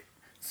know what I mean?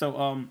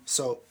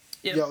 So,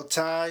 Yo,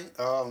 Ty,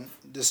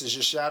 this is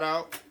your shout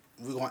out.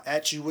 We're gonna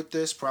at you with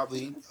this.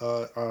 Probably,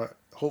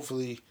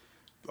 hopefully,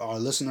 our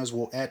listeners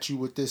will at you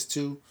with this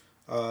too.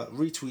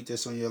 Retweet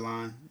this on your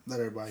line. Let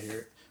everybody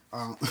hear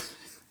it.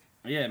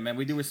 Yeah, man,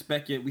 we do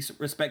respect you. We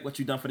respect what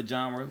you've done for the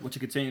genre, what you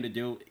continue to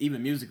do,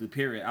 even musically,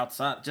 period.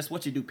 Outside, just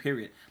what you do,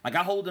 period. Like,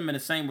 I hold them in the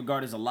same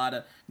regard as a lot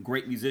of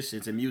great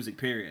musicians in music,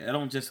 period. I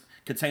don't just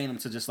contain them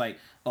to just like,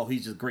 oh,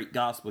 he's just great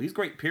gospel. He's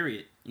great,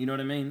 period. You know what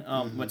I mean?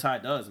 What Ty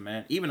does,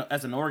 man. Even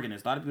as an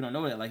organist, a lot of people don't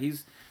know that. Like,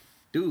 his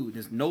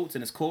notes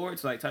and his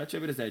chords, like, Ty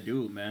Tribbett is that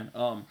dude, man.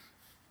 And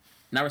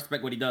I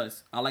respect what he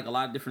does. I like a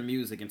lot of different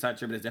music, and Ty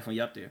Tribbett is definitely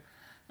up there.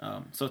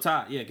 So,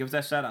 Ty, give us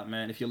that shout out,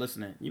 man, if you're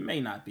listening. You may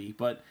not be,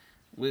 but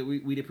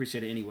we'd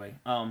appreciate it anyway.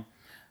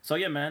 So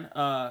yeah, man.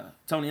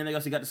 Tony, anything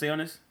else you got to say on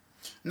this?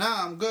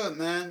 Nah, I'm good,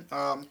 man.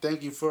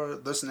 Thank you for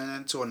listening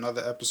in to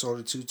another episode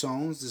of Two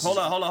Tones. Hold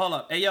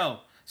up. Hey, yo.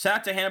 Shout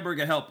out to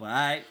Hamburger Helper, all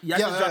right? Y'all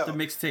just dropped the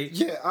mixtape.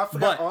 Yeah, I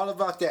forgot all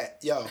about that.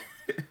 Yo.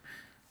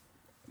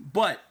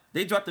 But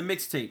they dropped the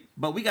mixtape.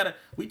 But we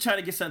trying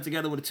to get something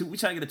together with we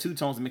trying to get a Two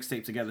Tones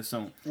mixtape together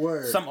soon.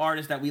 Word. Some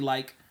artists that we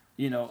like,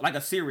 like a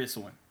serious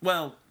one.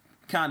 Well,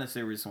 kind of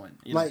serious one.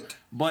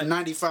 But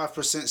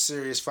 95%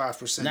 serious,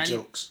 5%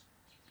 jokes.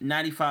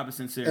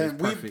 95% serious.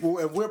 And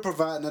we're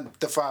providing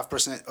the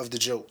 5% of the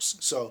jokes.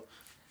 So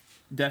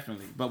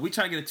definitely. But we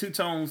trying to get a Two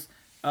Tones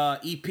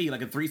EP,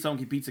 like a 3-song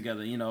EP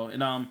together,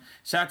 And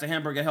shout out to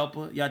Hamburger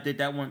Helper. Y'all did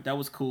that one. That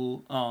was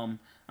cool. I'm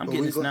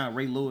getting this now,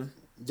 Ray Lewis.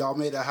 Y'all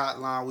made a hot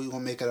line. We gonna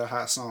make it a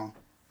hot song.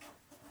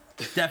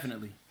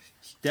 Definitely.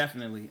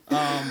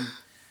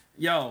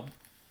 Yo.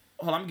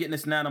 Hold on, I'm getting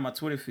this now on my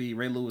Twitter feed.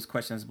 Ray Lewis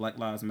questions Black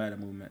Lives Matter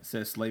movement.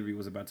 Says slavery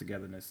was about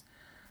togetherness.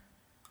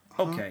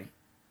 Okay.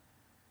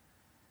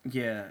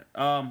 Yeah.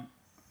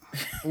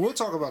 We'll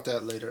talk about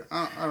that later.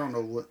 I don't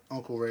know what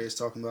Uncle Ray is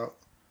talking about.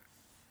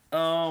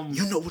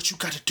 You know what you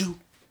gotta do?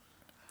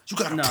 You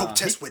gotta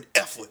protest with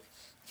effort.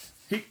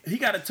 He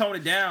got to tone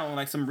it down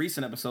like some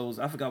recent episodes.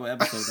 I forgot what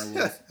episode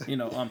that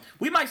was.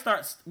 We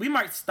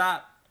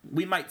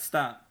might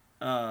stop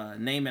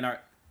naming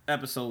our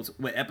episodes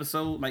with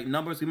episode like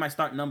numbers. We might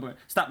stop numbering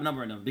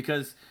them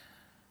because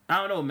I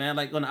don't know, man.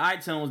 Like on the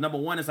iTunes, number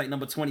 1 is like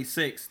number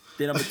 26.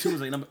 Then number 2 is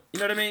like number. You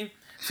know what I mean?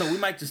 So we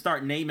might just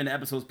start naming the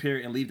episodes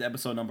period and leave the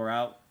episode number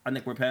out. I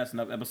think we're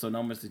passing up episode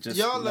numbers to just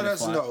y'all let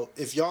us know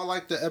if y'all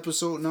like the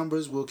episode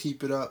numbers. We'll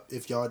keep it up.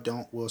 If y'all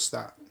don't, we'll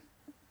stop.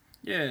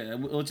 Yeah,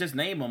 we'll just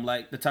name them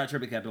like the Ty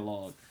Tribbett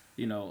catalog,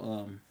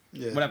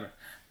 whatever.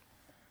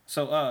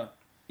 So,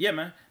 yeah,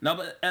 man. No,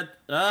 but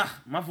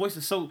my voice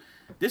is so.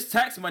 This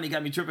tax money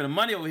got me tripping the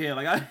money over here.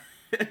 Like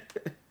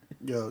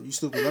Yo, you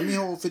stupid. Let me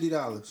hold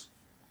 $50.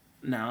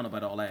 Nah, I don't know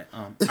about all that.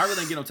 I really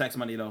didn't get no tax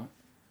money though.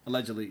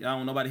 Allegedly, I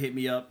don't. Nobody hit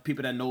me up.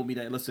 People that know me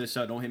that listen to the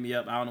show don't hit me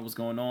up. I don't know what's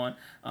going on.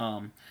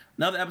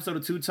 Another episode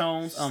of Two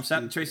Tones. Shout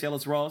out to Tracy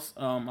Ellis Ross.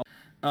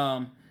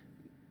 God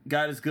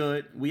is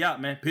good. We out,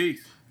 man.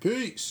 Peace.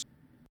 Peace.